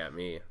stability at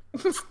me.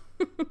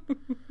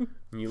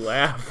 You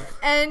laugh.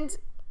 And,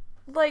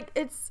 like,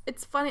 it's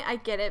funny, I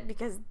get it,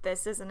 because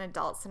this is an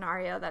adult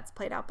scenario that's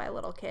played out by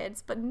little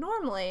kids, but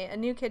normally, a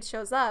new kid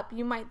shows up,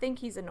 you might think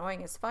he's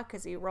annoying as fuck,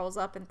 because he rolls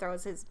up and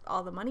throws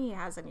all the money he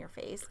has in your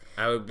face.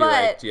 I would be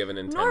like, do you have a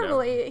Nintendo?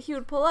 Normally, he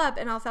would pull up,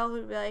 and Alfalfa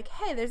would be like,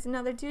 hey, there's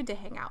another dude to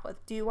hang out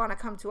with. Do you want to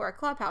come to our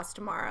clubhouse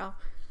tomorrow?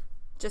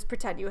 Just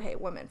pretend you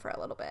hate women for a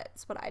little bit.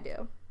 That's what I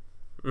do.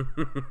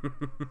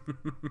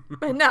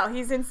 But no,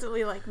 he's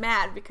instantly, like,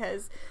 mad,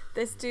 because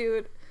this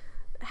dude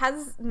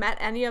hasn't met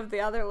any of the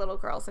other little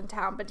girls in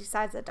town, but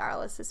decides that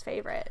Darla's his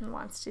favorite and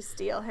wants to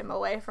steal him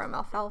away from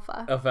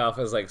Alfalfa.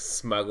 Alfalfa's, like,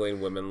 smuggling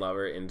women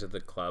lover into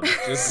the club.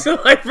 Just so,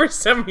 like, for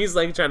some, he's,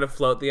 like, trying to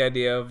float the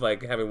idea of,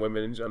 like, having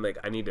women. I'm like,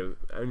 I need to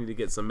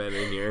get some men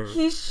in here.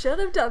 He should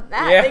have done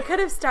that. Yeah. They could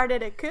have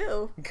started a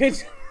coup.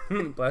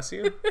 Bless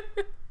you.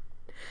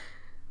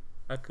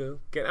 A coup.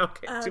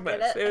 Okay, too much.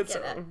 It.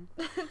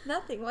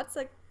 Nothing. What's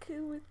a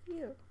coup with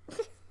you?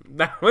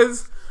 That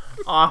was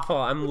awful.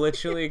 I'm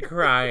literally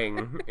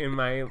crying in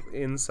my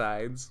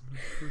insides.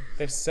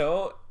 They're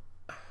so...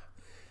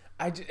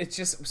 It's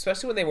just...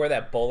 Especially when they wear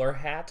that bowler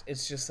hat.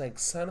 It's just like,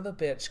 son of a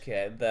bitch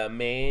kid.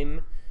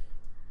 The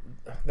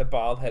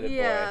bald-headed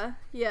boy.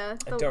 Yeah.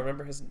 I don't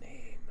remember his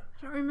name.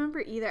 I don't remember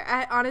either.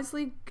 I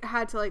honestly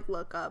had to, like,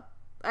 look up.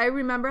 I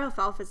remember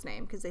Alfalfa's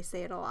name because they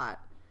say it a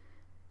lot.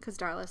 Because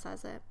Darla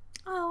says it.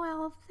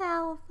 Oh,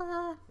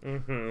 Alfalfa.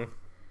 Mm-hmm.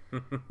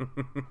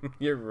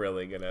 You're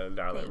really good at a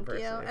Darla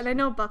impersonation. Thank you. And I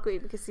know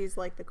Buckwheat because he's,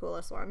 like, the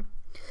coolest one.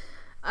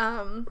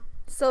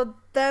 So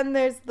then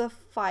there's the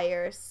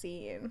fire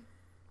scene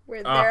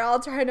where they're all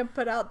trying to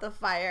put out the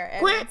fire, and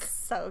Quick! It's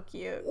so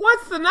cute.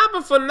 What's the number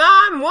for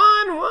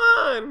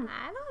 911?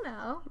 I don't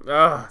know.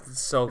 Oh,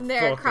 it's so And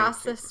they're fucking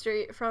across cute. the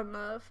street from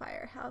the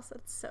firehouse.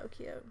 That's so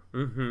cute.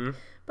 Mm-hmm.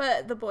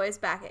 But the boys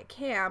back at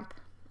camp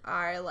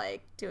are,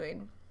 like,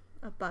 doing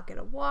a bucket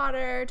of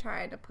water,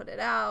 trying to put it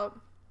out.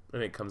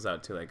 And it comes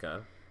out to, like,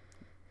 a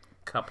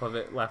cup of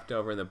it left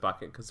over in the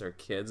bucket because they're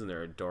kids and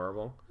they're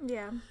adorable.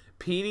 Yeah.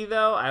 Petey,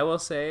 though, I will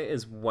say,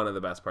 is one of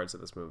the best parts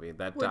of this movie.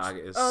 That dog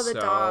is so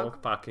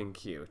dog. fucking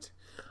cute.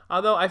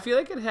 Although, I feel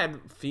like it had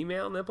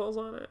female nipples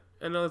on it.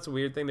 I know that's a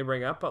weird thing to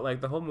bring up, but, like,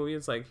 the whole movie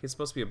is, like, he's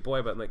supposed to be a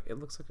boy, but, like, it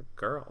looks like a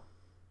girl.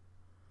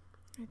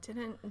 I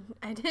didn't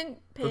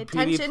pay But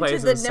Petey attention to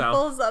plays the himself.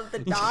 nipples of the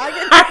dog.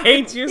 I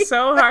hate you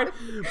so hard.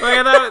 Like,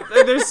 I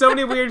thought, there's so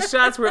many weird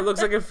shots where it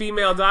looks like a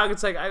female dog.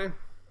 It's like, I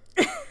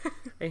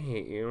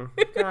hate you.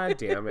 God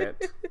damn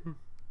it.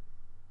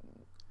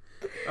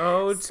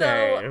 Oh,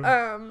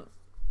 So,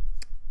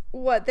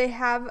 what, they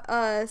have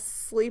a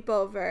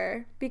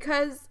sleepover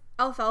because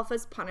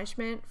Alfalfa's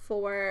punishment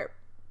for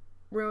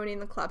ruining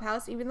the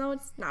clubhouse, even though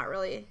it's not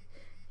really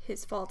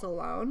his fault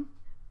alone,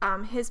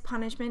 his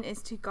punishment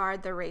is to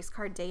guard the race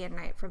car day and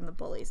night from the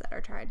bullies that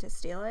are trying to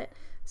steal it.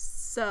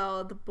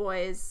 So the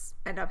boys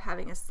end up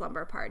having a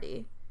slumber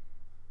party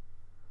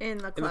in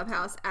the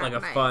clubhouse at night.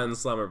 Like a fun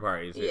slumber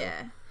party, too.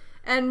 Yeah.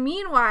 And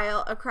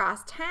meanwhile,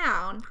 across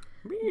town,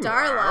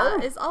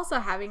 Darla is also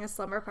having a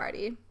slumber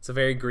party. It's a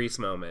very Grease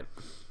moment.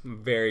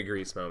 Very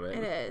Grease moment.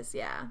 It is,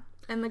 yeah.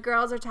 And the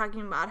girls are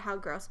talking about how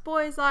gross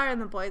boys are,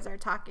 and the boys are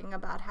talking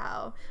about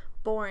how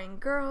boring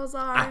girls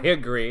are. I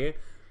agree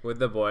with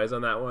the boys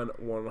on that one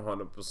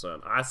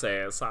 100%. I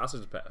say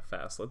sausage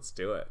fest. Let's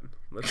do it.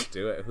 Let's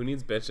do it. Who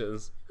needs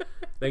bitches?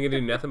 They can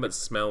do nothing but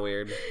smell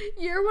weird.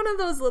 You're one of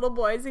those little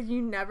boys and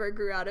you never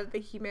grew out of the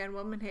He-Man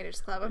Woman Haters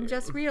Club. I'm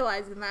just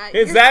realizing that.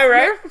 Is that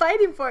right? You're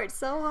fighting for it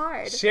so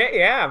hard. Shit,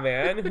 yeah,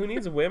 man. Who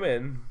needs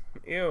women?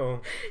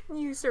 Ew.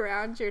 You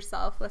surround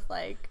yourself with,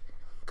 like...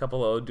 A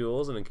couple of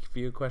duels and a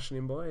few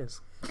questioning boys.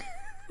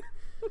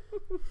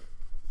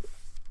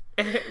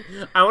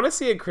 I want to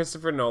see a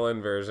Christopher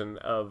Nolan version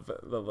of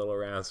The Little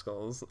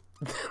Rascals.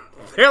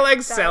 They're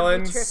like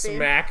selling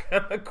smack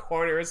on the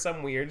corner or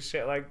some weird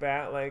shit like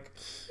that. Like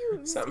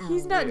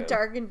he's not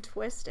dark and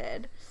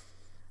twisted.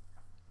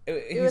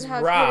 He's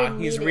raw.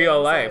 He's real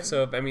life.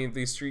 So if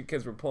these street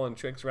kids were pulling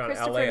tricks around LA.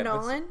 Christopher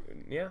Nolan?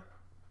 Yeah.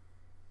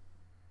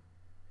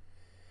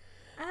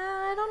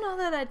 I don't know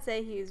that I'd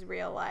say he's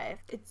real life.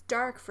 It's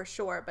dark for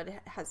sure, but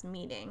it has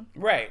meaning.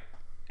 Right.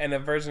 And a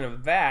version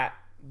of that,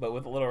 but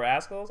with Little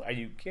Rascals? Are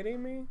you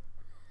kidding me?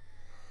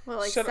 Well,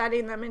 like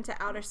setting them into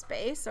outer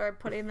space or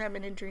putting them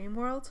in a dream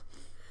world?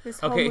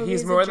 Okay,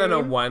 he's more than a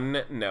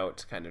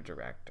one-note kind of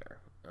director.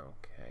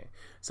 Okay.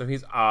 So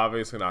he's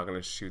obviously not going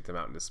to shoot them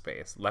out into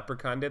space.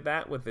 Leprechaun did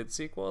that with its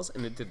sequels,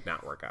 and it did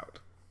not work out.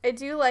 I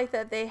do like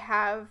that they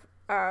have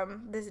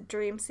this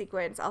dream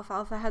sequence.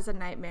 Alfalfa has a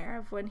nightmare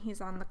of when he's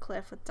on the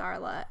cliff with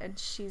Darla, and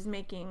she's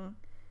making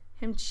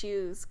him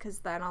choose because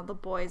then all the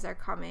boys are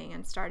coming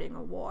and starting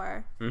a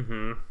war.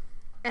 Mm-hmm.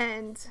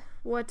 And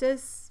what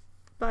does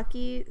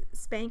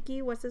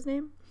Spanky, what's his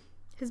name?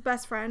 His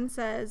best friend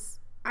says,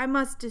 I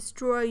must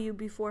destroy you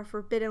before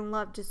forbidden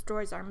love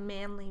destroys our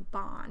manly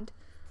bond.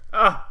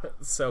 Oh,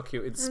 it's so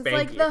cute. It's It's Spanky.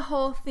 like the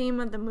whole theme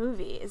of the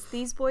movie is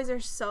these boys are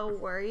so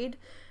worried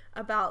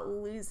about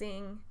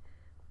losing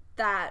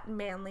that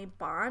manly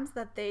bond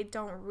that they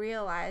don't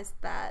realize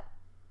that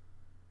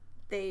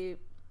they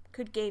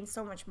could gain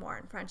so much more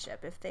in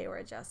friendship if they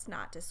were just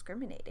not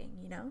discriminating,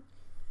 you know?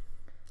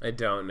 I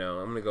don't know.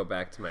 I'm going to go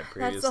back to my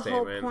previous That's the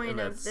whole statement. point and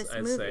of this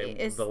I'd movie, say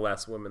is the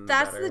less women, the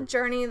That's better. the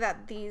journey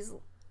that these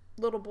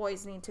little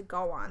boys need to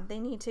go on. They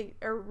need to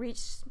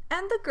reach,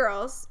 and the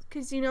girls,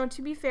 because, you know,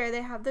 to be fair,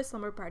 they have this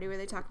slumber party where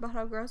they talk about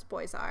how gross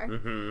boys are.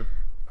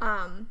 Mm-hmm.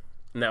 And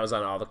that was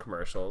on all the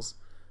commercials.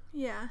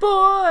 Yeah.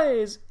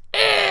 Boys!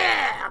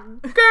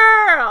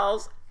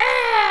 Girls!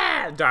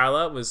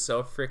 Darla was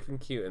so freaking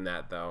cute in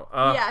that, though.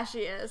 Yeah, she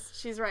is.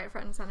 She's right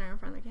front and center in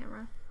front of the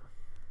camera.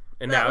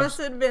 And That now must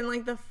have been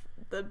like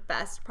the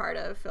best part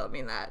of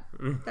filming that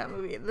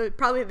movie.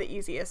 Probably the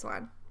easiest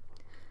one.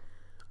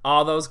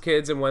 all those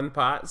kids in one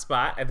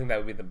spot, I think that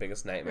would be the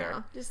biggest nightmare.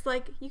 No, just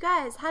like, you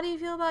guys, how do you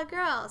feel about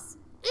girls?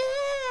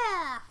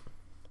 Yeah.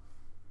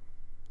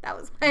 That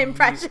was my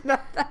impression of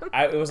them.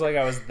 It was like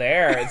I was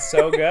there. It's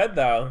so good,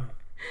 though.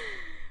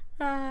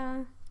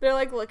 They're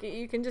like looking.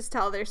 You can just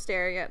tell they're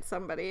staring at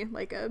somebody,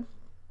 like a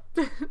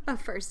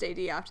first AD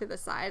off to the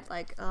side,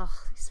 like, ugh,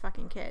 these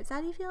fucking kids.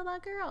 How do you feel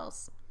about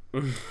girls?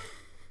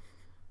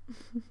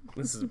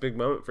 This is a big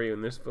moment for you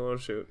in this film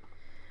shoot.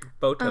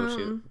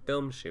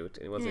 Film shoot.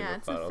 It wasn't even a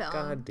photo.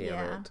 God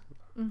damn it.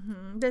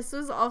 Mm-hmm. This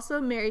was also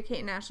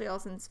Mary-Kate and Ashley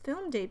Olsen's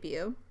film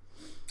debut.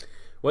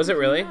 Was it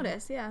really?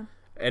 Notice, yeah.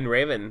 And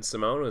Raven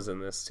Simone was in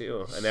this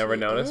too. I never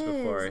noticed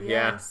before.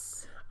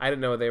 Yes. Yeah. I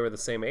didn't know they were the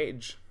same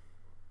age.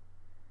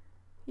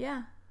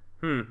 Yeah.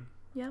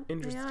 Yep.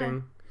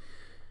 Interesting.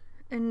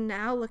 And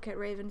now look at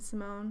Raven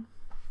Simone.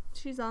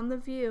 She's on The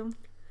View.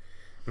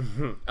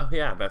 Oh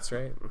yeah, that's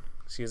right.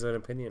 She has an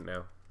opinion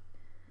now.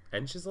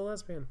 And she's a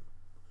lesbian.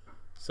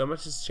 So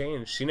much has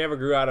changed. She never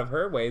grew out of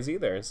her ways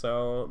either.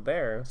 So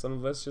there. Some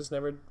of us just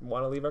never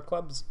want to leave our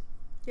clubs.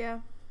 Yeah.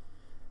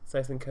 It's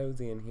nice and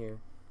cozy in here.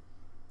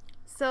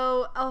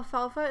 So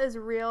Alfalfa is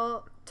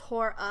real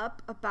tore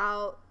up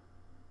about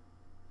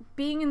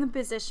being in the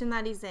position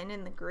that he's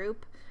in the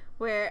group,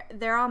 where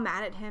they're all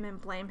mad at him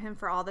and blame him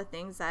for all the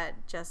things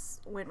that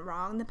just went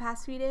wrong the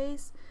past few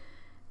days.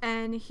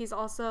 And he's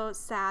also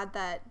sad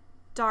that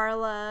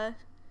Darla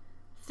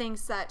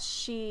thinks that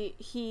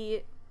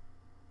he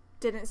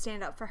didn't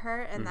stand up for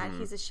her and that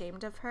he's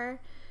ashamed of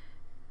her.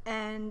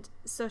 And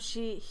so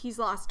he's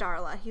lost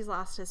Darla. He's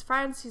lost his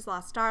friends. He's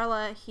lost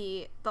Darla.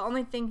 The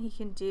only thing he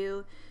can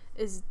do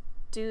is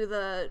do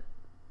the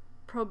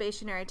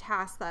probationary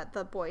task that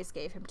the boys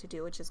gave him to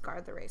do, which is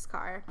guard the race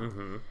car.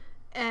 Mm-hmm.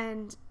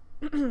 And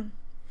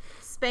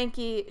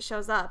Spanky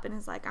shows up and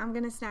is like, I'm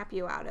going to snap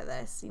you out of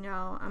this. You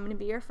know, I'm going to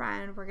be your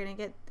friend. We're going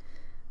to get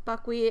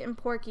Buckwheat and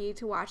Porky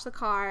to watch the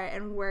car,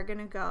 and we're going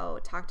to go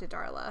talk to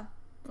Darla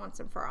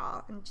once and for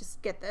all and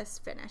just get this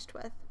finished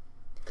with.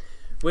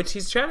 Which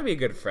he's trying to be a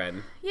good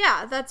friend.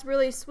 Yeah, that's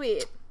really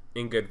sweet.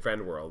 In good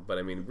friend world. But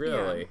I mean,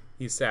 really,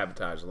 he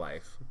sabotaged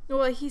life.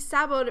 Well, he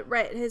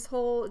sabotaged, his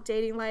whole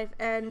dating life,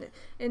 and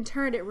in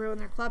turn it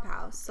ruined their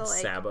clubhouse. So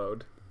like,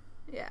 Saboed.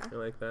 Yeah. I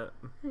like that.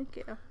 Thank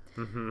you.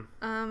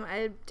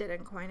 I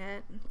didn't coin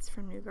it. It's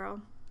from New Girl.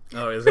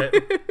 Oh, is it?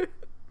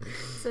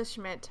 It's a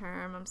Schmidt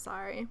term. I'm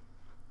sorry.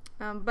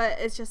 But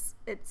it's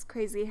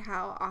crazy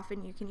how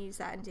often you can use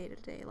that in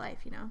day-to-day life,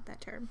 you know,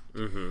 that term.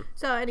 Mm-hmm.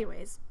 So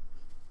anyways,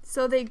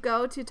 so they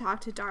go to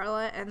talk to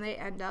Darla, and they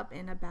end up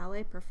in a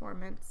ballet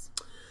performance.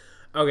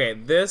 Okay,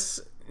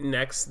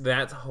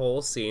 that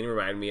whole scene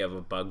reminded me of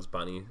a Bugs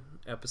Bunny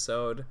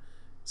episode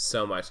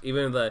so much.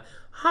 Even the,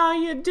 how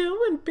you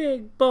doing,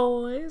 big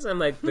boys? I'm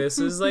like, this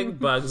is like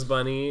Bugs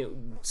Bunny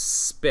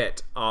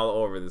spit all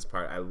over this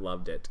part. I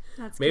loved it.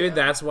 Maybe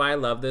that's why I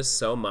love this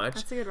so much.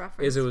 That's a good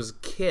reference. Is it was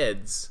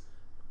kids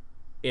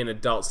in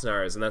adult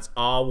scenarios, and that's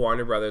all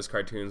Warner Brothers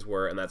cartoons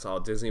were, and that's all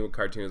Disney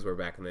cartoons were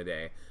back in the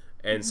day.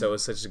 And so it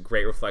was such a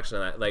great reflection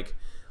on that. Like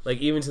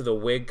even to the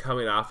wig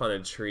coming off on a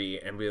tree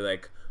and be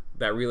like,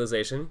 that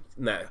realization,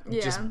 and that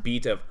just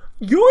beat of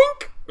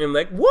yoink, and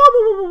like, whoa,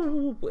 whoa,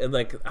 whoa, whoa, and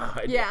like,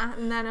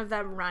 and none of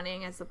them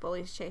running as the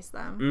bullies chase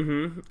them.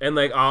 Mm-hmm. And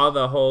like all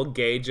the whole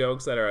gay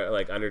jokes that are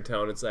like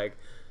undertone, it's like,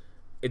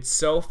 it's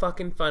so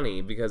fucking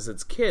funny because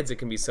it's kids. It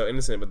can be so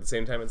innocent, but at the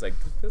same time, it's like,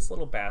 did this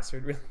little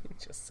bastard really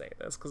just say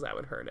this? Because that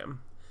would hurt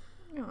him.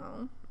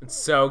 Oh. It's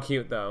so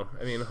cute, though.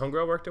 I mean,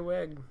 homegirl worked a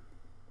wig.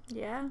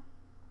 Yeah.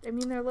 I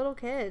mean, they're little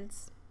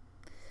kids.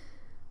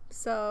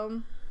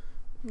 So,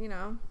 you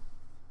know.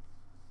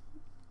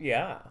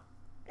 Yeah.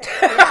 So,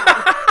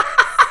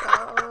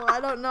 I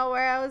don't know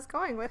where I was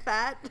going with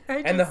that.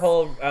 And the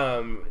whole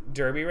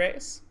derby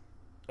race?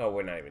 Oh,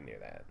 we're not even near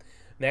that.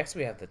 Next,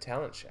 we have the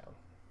talent show.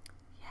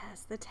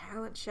 Yes, the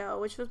talent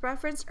show, which was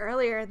referenced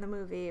earlier in the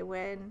movie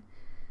when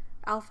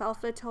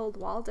Alfalfa told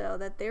Waldo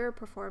that they were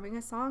performing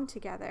a song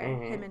together,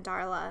 him and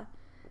Darla.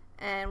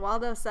 And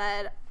Waldo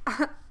said,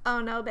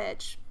 oh no,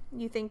 bitch.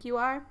 You think you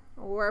are?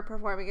 We're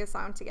performing a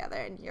song together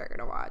and you're going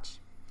to watch.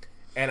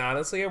 And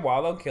honestly,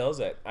 Wallow kills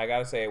it. I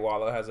gotta say,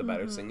 Wallow has a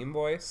better singing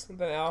voice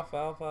than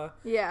Alfalfa.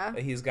 Yeah.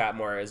 He's got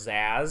more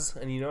zazz,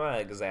 and you know I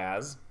like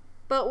zazz.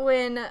 But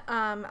when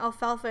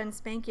Alfalfa and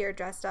Spanky are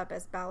dressed up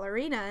as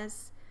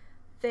ballerinas,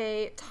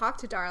 they talk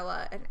to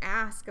Darla and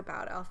ask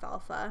about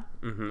Alfalfa.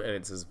 And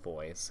it's his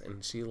voice,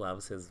 and she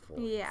loves his voice.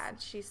 Yeah, and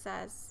she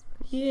says,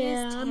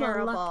 he's terrible.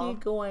 I'm a lucky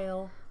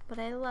Goyle. But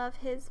I love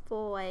his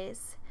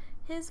voice.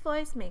 His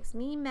voice makes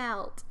me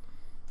melt.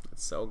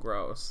 It's so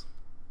gross.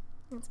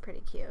 It's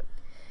pretty cute.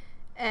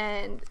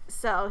 And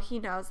so he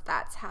knows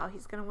that's how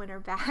he's going to win her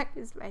back,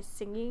 is by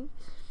singing.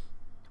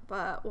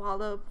 But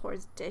Waldo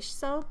pours dish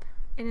soap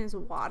in his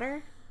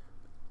water.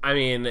 I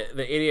mean,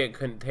 the idiot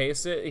couldn't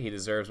taste it. He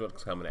deserves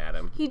what's coming at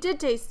him. He did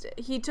taste it.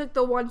 He took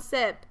the one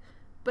sip,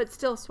 but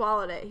still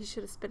swallowed it. He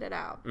should have spit it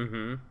out.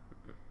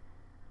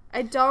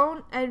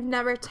 I've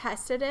never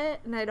tested it,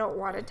 and I don't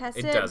want to test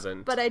it. It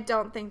doesn't. But I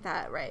don't think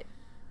that, right.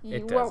 You It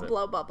won't doesn't.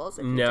 blow bubbles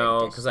if you No,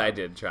 drink dish because soap. I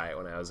did try it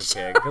when I was a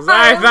kid. Because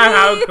I thought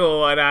how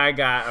cool, and I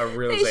got a They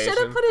realization.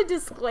 should have put a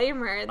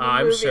disclaimer in the movie.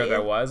 I'm sure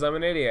there was. I'm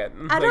an idiot.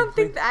 I don't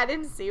think that. I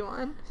didn't see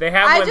one. They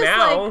have I one just,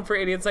 now for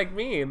idiots like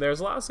me.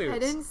 There's lawsuits. I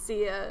didn't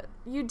see it.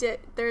 You did.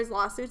 There's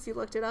lawsuits. You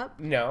looked it up?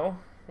 No.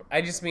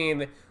 I just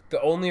mean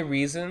the only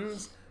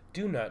reasons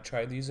do not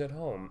try these at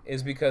home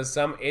is because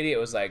some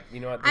idiot was like, you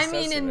know what, this I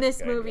mean, in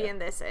this movie, in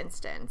this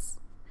instance,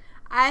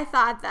 I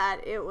thought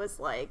that it was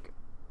like,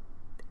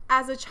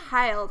 as a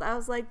child, I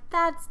was like,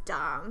 that's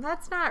dumb.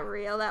 That's not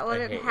real. That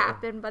wouldn't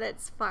happen, but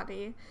it's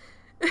funny.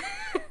 I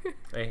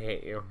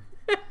hate you.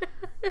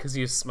 Because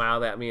you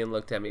smiled at me and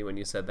looked at me when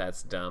you said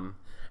that's dumb.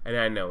 And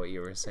I know what you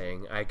were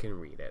saying. I can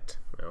read it.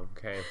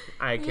 Okay?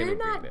 I can read it. You're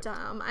not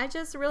dumb. I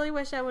just really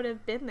wish I would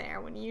have been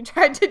there when you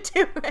tried to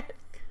do it.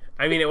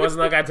 I mean, it wasn't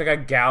like I took a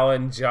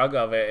gallon jug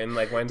of it and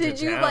like went to town.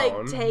 Did you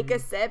like take a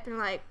sip and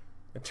like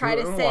try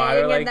to sing,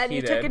 like and then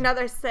you took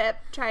another sip,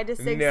 tried to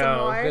sing some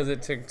No, more? because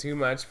it took too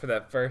much for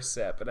that first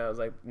sip, and I was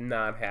like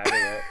not having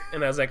it.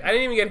 And I was like, I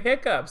didn't even get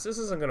hiccups. This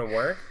isn't gonna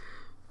work.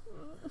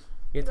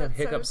 You have to have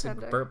hiccups and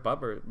burp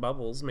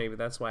bubbles. Maybe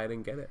that's why I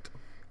didn't get it.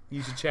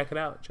 You should check it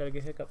out. Try to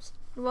get hiccups.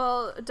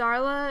 Well,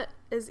 Darla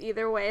is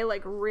either way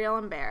like real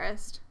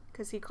embarrassed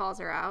because he calls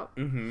her out.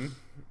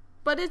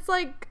 But it's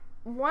like,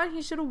 one,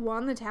 he should have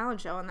won the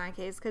talent show in that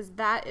case, because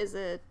that is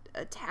a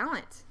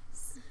talent.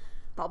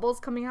 Bubbles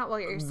coming out while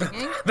you're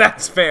singing.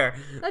 That's fair.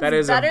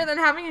 That's better than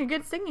having a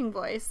good singing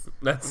voice.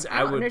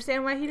 I don't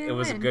understand why he didn't win. It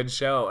was a good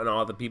show, and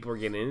all the people were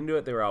getting into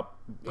it. They were all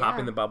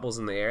popping the bubbles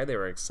in the air. They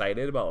were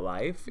excited about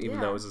life, even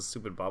though it was a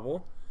stupid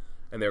bubble.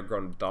 And they were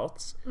grown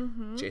adults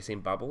chasing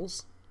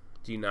bubbles.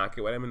 Do you not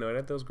get what I'm annoyed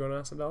at, those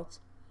grown-ass adults?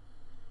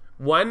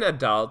 One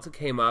adult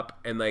came up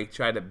and like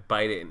tried to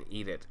bite it and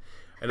eat it.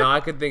 And all I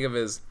could think of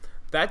is,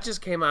 that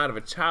just came out of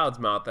a child's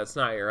mouth that's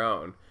not your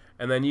own.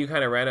 And then you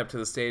kind of ran up to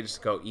the stage to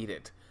go eat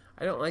it.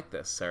 I don't like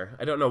this, sir.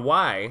 I don't know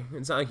why.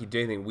 It's not like you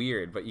did anything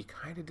weird, but you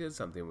kind of did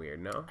something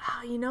weird, no?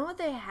 Oh, you know what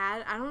they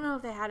had? I don't know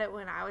if they had it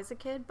when I was a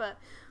kid, but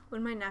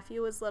when my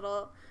nephew was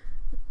little,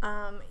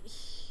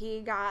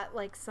 he got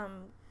like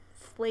some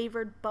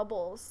flavored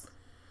bubbles.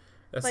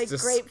 That's like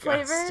disgusting.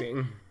 Grape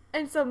flavor.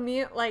 And so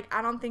me, like,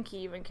 I don't think he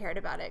even cared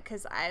about it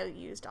because I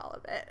used all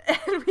of it.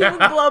 And we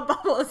would blow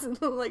bubbles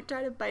and like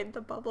try to bite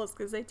the bubbles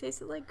because they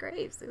tasted like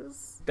grapes. It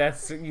was.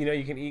 That's,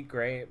 you can eat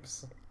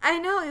grapes. I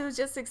know, it was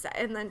just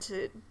exciting. And then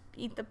to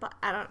eat the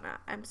I don't know.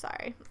 I'm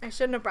sorry. I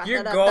shouldn't have brought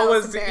Your that up. goal That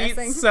was to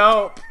eat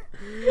soap.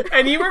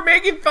 And you were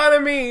making fun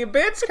of me.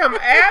 Bitch, come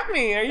at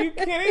me. Are you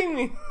kidding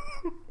me?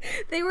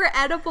 They were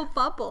edible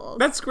bubbles.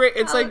 That's great.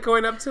 It's like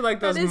going up to like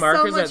those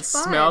markers that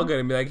smell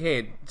good and be like,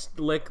 hey,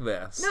 lick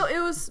this. No, it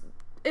was,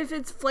 if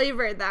it's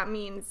flavored, that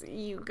means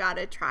you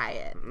gotta try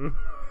it.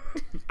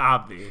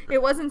 Obvi.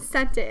 It wasn't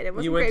scented. It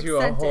wasn't You went through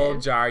a scented. whole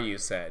jar, you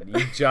said.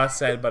 You just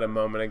said but a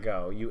moment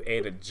ago. You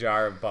ate a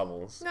jar of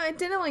bubbles. No, I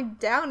didn't like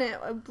down it.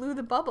 I blew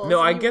the bubbles. No,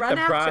 I get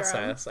the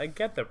process. I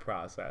get the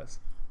process.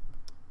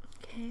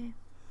 Okay.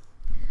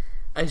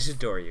 I just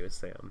adore you,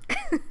 Sam.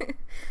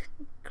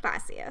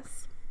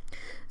 Gracias.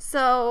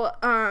 So,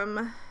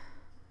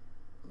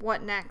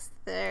 what next?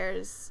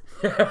 There's...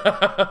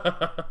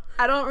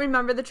 I don't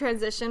remember the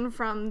transition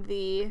from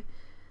the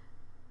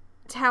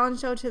talent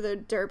show to the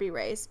derby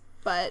race,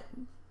 but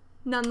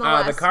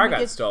nonetheless... the car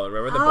got stolen.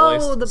 Remember the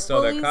bullies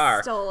stole their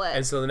car? Stole it.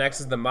 And so the next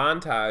is the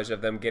montage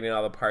of them getting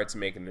all the parts and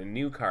making a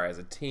new car as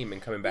a team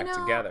and coming back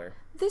together.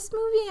 This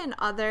movie and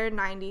other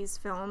 90s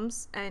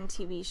films and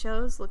TV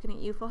shows, looking at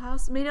you, Full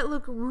House, made it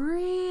look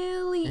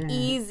really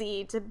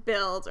easy to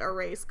build a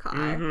race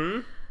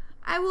car.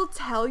 I will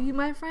tell you,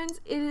 my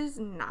friends, it is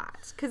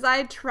not. Because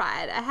I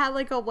tried. I had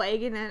like a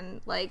wagon and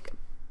like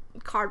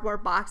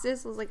cardboard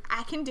boxes. I was like,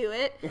 I can do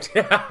it.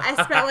 I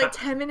spent like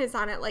 10 minutes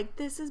on it. Like,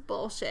 this is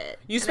bullshit.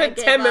 You spent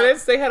 10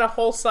 minutes? They had a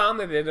whole song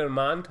they did a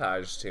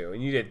montage to.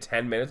 And you did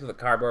 10 minutes with a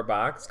cardboard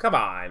box? Come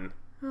on.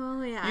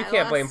 Oh, yeah. You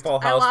can't blame Full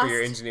House for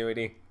your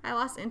ingenuity. I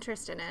lost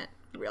interest in it.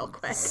 real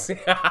quick.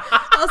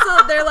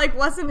 Also, there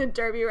wasn't a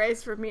derby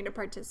race for me to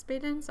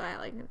participate in, so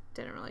I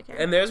didn't really care.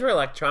 And theirs were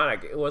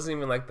electronic. It wasn't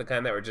even the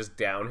kind that were just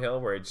downhill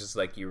where it's just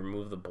you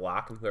remove the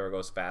block and whoever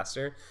goes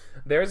faster.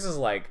 Theirs is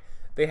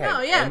they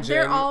had engine,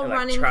 they're all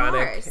running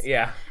cars.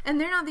 Yeah. And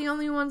they're not the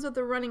only ones with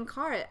a running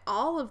car.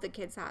 All of the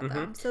kids had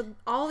them. So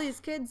all these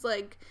kids,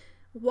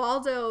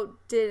 Waldo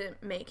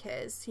didn't make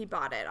his. He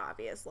bought it,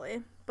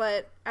 obviously.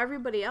 But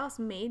everybody else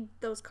made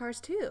those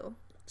cars, too.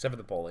 Except for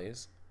the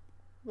bullies.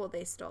 Well,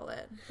 they stole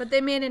it. But they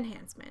made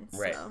enhancements,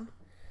 right. So.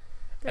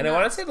 And I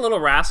want to say the Little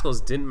Rascals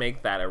didn't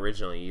make that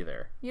originally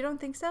either. You don't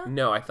think so?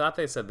 No, I thought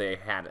they said they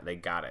had it. They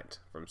got it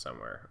from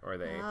somewhere. Or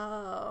they...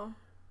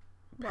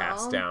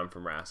 passed down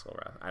from Rascal.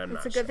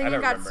 It's a good thing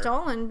it got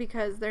stolen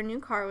because their new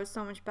car was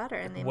so much better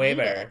and they way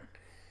made better. It.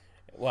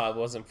 Well, it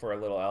wasn't for a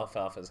little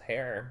Alfalfa's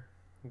hair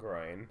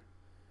growing.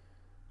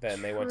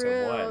 Then they went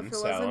to one. If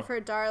it wasn't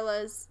for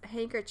Darla's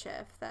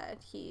handkerchief that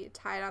he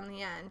tied on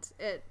the end,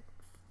 it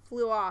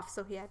flew off,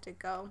 so he had to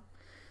go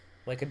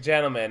like a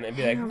gentleman and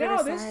be like,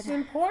 "No, this is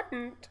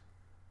important."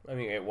 I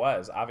mean, it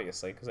was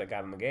obviously because I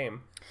got in the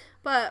game.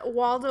 But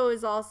Waldo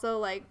is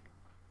also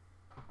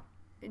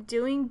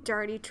doing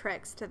dirty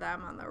tricks to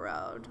them on the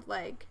road.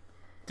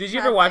 Did you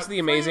ever watch the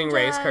Amazing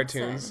Race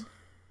cartoons?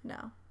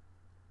 No.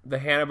 The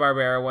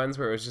Hanna-Barbera ones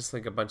where it was just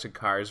a bunch of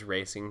cars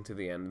racing to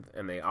the end,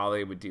 and all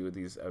they would do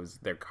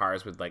with their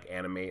cars would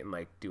animate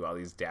and do all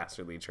these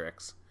dastardly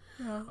tricks.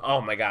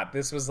 Oh my god,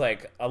 this was a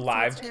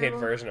live kid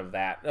version of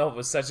that. Oh, it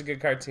was such a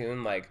good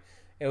cartoon.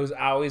 It was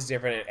always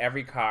different, and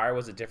every car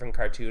was a different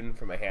cartoon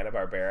from a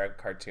Hanna-Barbera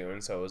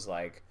cartoon, so it was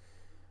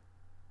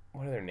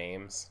what are their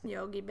names?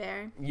 Yogi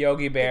Bear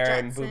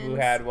and Boo Boo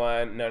had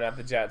one. No, not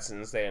the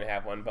Jetsons. They didn't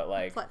have one, but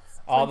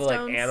all the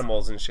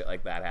animals and shit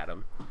like that had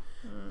them.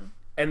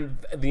 And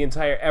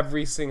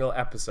every single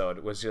episode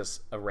was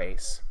just a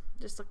race.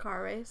 Just a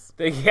car race?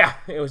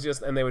 It was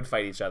just, and they would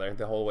fight each other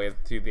the whole way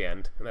to the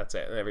end, and that's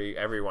it. And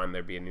every one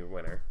there'd be a new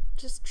winner.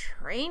 Just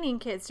training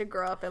kids to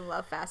grow up and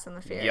love Fast and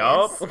the Furious.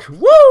 Yup.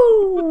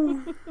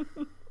 Woo!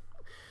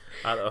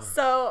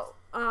 So,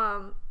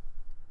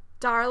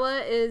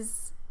 Darla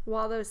is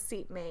Waldo's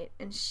seatmate,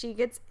 and she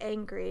gets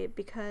angry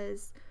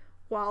because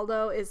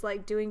Waldo is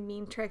doing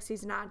mean tricks.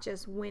 He's not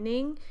just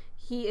winning,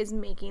 he is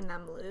making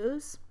them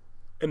lose.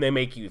 And they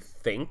make you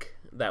think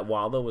that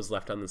Waldo was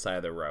left on the side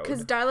of the road.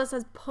 Because Darla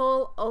says,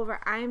 "Pull over,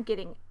 I am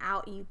getting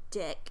out, you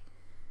dick."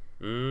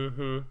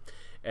 Mm-hmm.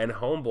 And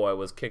Homeboy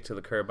was kicked to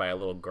the curb by a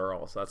little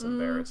girl, so that's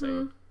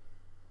embarrassing.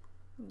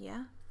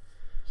 Yeah.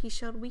 He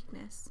showed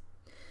weakness.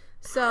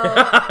 So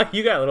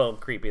you got a little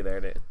creepy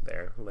there,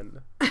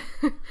 Linda.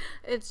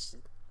 It's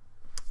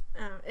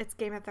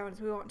Game of Thrones.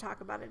 We won't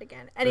talk about it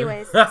again.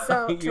 Anyways,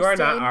 so you are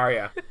not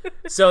Arya.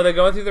 So they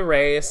go through the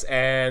race,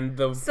 and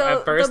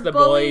at first the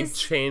bullies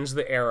change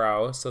the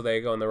arrow, so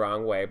they go in the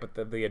wrong way. But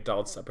the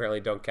adults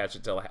apparently don't catch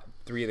it till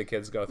 3 of the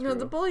kids go through. No,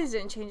 the bullies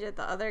didn't change it.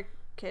 The other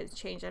kids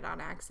changed it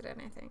on accident,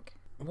 I think.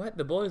 What?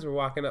 The bullies were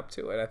walking up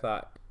to it, I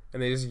thought,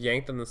 and they just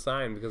yanked on the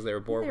sign because they were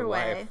bored with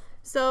life.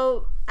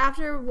 So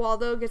after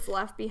Waldo gets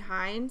left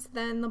behind,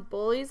 then the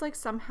bullies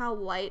somehow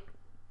light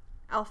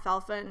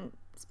Alfalfa and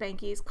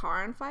Spanky's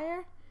car on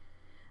fire,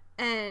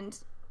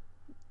 and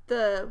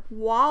the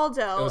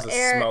Waldo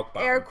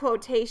air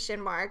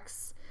quotation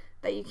marks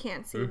that you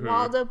can't see. Mm-hmm.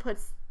 Waldo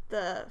puts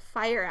the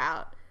fire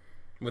out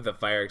with a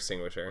fire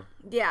extinguisher.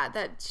 Yeah,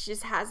 that she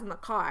just has in the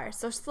car,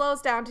 so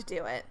slows down to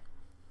do it.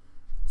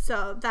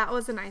 So that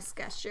was a nice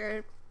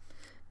gesture,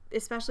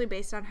 especially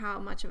based on how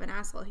much of an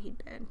asshole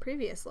he'd been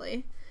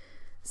previously.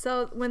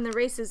 So when the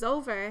race is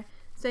over,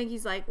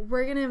 Spanky's like,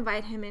 "We're gonna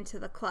invite him into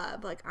the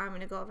club. I'm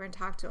gonna go over and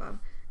talk to him."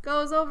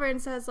 Goes over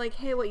and says,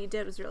 "Hey, what you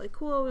did was really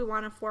cool. We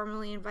want to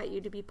formally invite you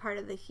to be part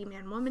of the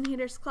He-Man Woman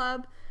Haters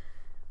Club."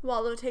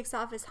 Waldo takes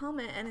off his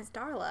helmet and it's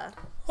Darla.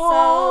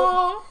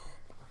 Aww. So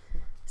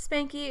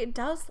Spanky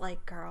does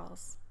like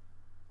girls.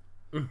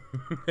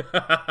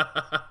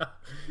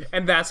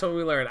 And that's what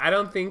we learned. I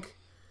don't think...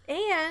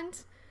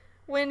 And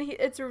when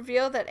it's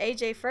revealed that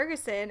AJ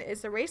Ferguson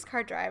is the race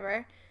car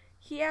driver,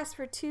 he asked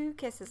for 2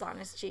 kisses on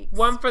his cheeks.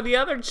 One for the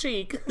other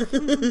cheek.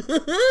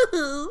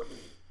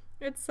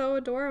 It's so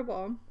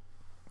adorable.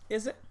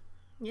 Is it?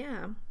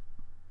 Yeah.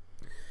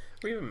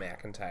 Reba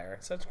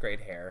McEntire. Such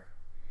great hair.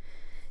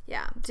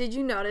 Yeah. Did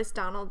you notice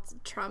Donald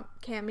Trump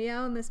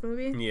cameo in this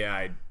movie? Yeah,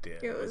 I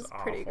did. It was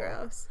pretty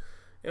gross.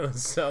 It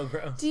was so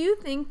gross. Do you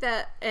think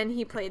that... And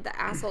he played the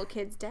asshole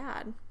kid's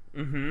dad.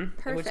 Mm-hmm.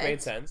 Perfect. Which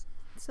made sense.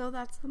 So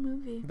that's the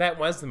movie. That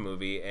was the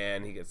movie,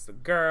 and he gets the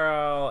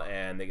girl,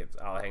 and they get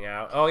all hang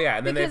out. Oh, yeah,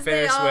 and then they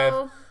finish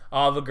with...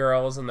 All the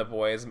girls and the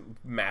boys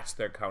match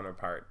their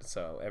counterpart,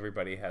 so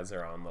everybody has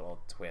their own little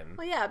twin.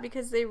 Well, yeah,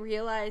 because they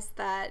realize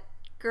that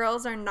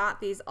girls are not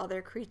these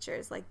other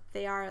creatures.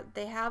 They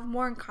have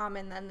more in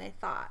common than they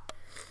thought.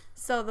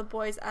 So the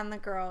boys and the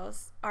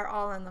girls are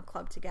all in the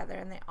club together,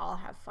 and they all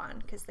have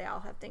fun because they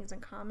all have things in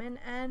common,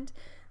 and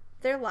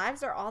their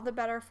lives are all the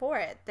better for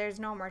it.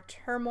 There's no more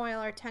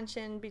turmoil or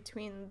tension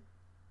between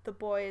the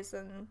boys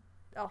and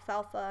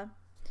Alfalfa.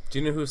 Do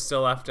you know who's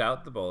still left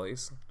out? The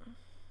bullies.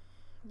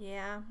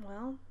 Yeah,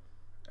 well,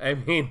 I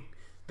mean,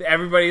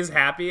 everybody's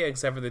happy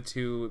except for the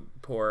two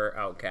poor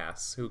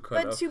outcasts who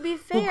But to be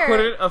fair, who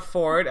couldn't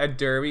afford a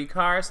derby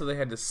car, so they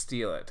had to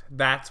steal it.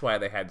 That's why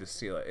they had to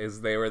steal it.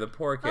 Is they were the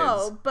poor kids.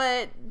 Oh,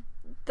 but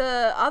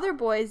the other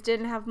boys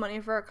didn't have money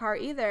for a car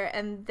either,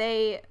 and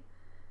they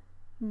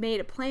made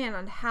a plan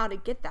on how to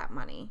get that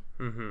money.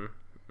 Mm-hmm.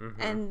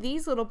 Mm-hmm. And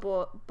these little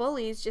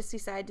bullies just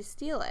decided to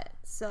steal it.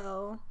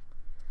 So,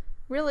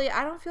 really,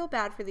 I don't feel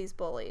bad for these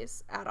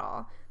bullies at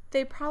all.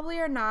 They probably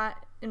are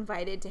not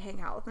invited to hang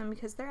out with them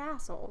because they're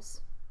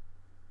assholes.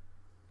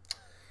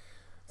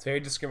 It's very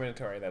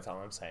discriminatory, that's all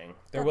I'm saying.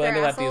 They're That willing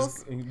they're to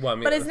assholes? let these... Well, I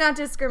mean, But it's not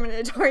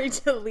discriminatory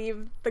to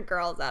leave the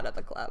girls out of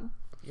the club.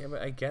 Yeah,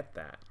 but I get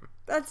that.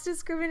 That's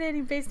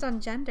discriminating based on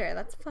gender.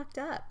 That's fucked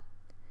up.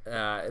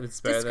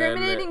 It's better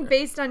Discriminating than...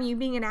 based on you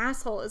being an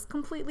asshole is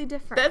completely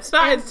different. That's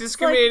not. And It's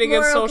discriminating like,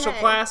 against more social okay.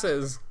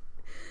 classes.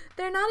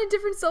 They're not a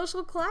different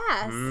social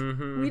class.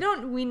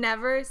 Mm-hmm. We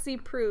never see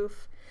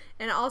proof.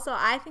 And also,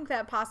 I think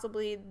that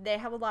possibly they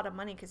have a lot of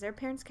money because their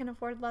parents can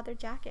afford leather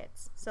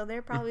jackets. So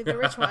they're probably the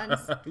rich ones.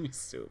 You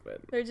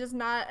stupid. They're just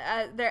not,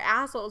 they're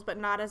assholes, but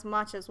not as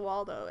much as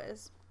Waldo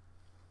is.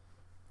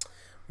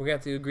 We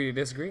got to agree to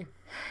disagree.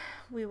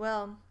 We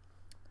will.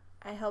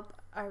 I hope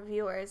our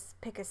viewers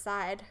pick a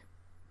side.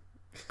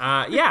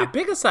 Yeah,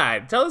 pick a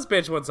side. Tell this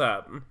bitch what's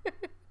up.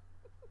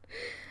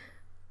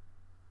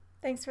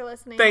 Thanks for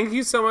listening. Thank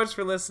you so much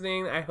for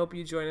listening. I hope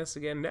you join us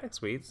again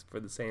next week for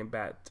the same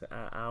bat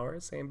hour,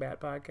 same bat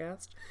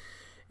podcast.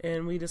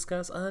 And we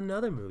discuss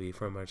another movie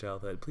from our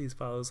childhood. Please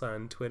follow us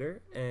on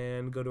Twitter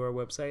and go to our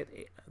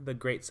website,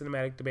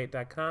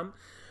 thegreatcinematicdebate.com,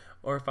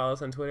 or follow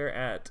us on Twitter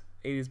at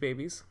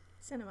 80sbabies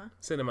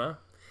Cinema.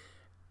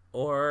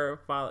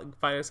 Or find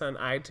us on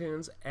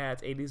iTunes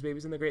at 80s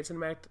Babies and the Great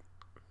Cinematic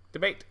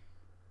Debate.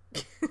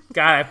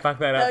 God, I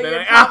fucked that up.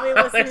 You're probably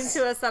listening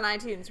to us on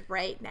iTunes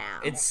right now.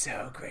 It's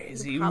so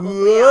crazy. You probably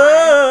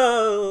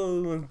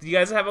Whoa! You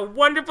guys have a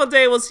wonderful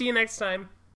day. We'll see you next time.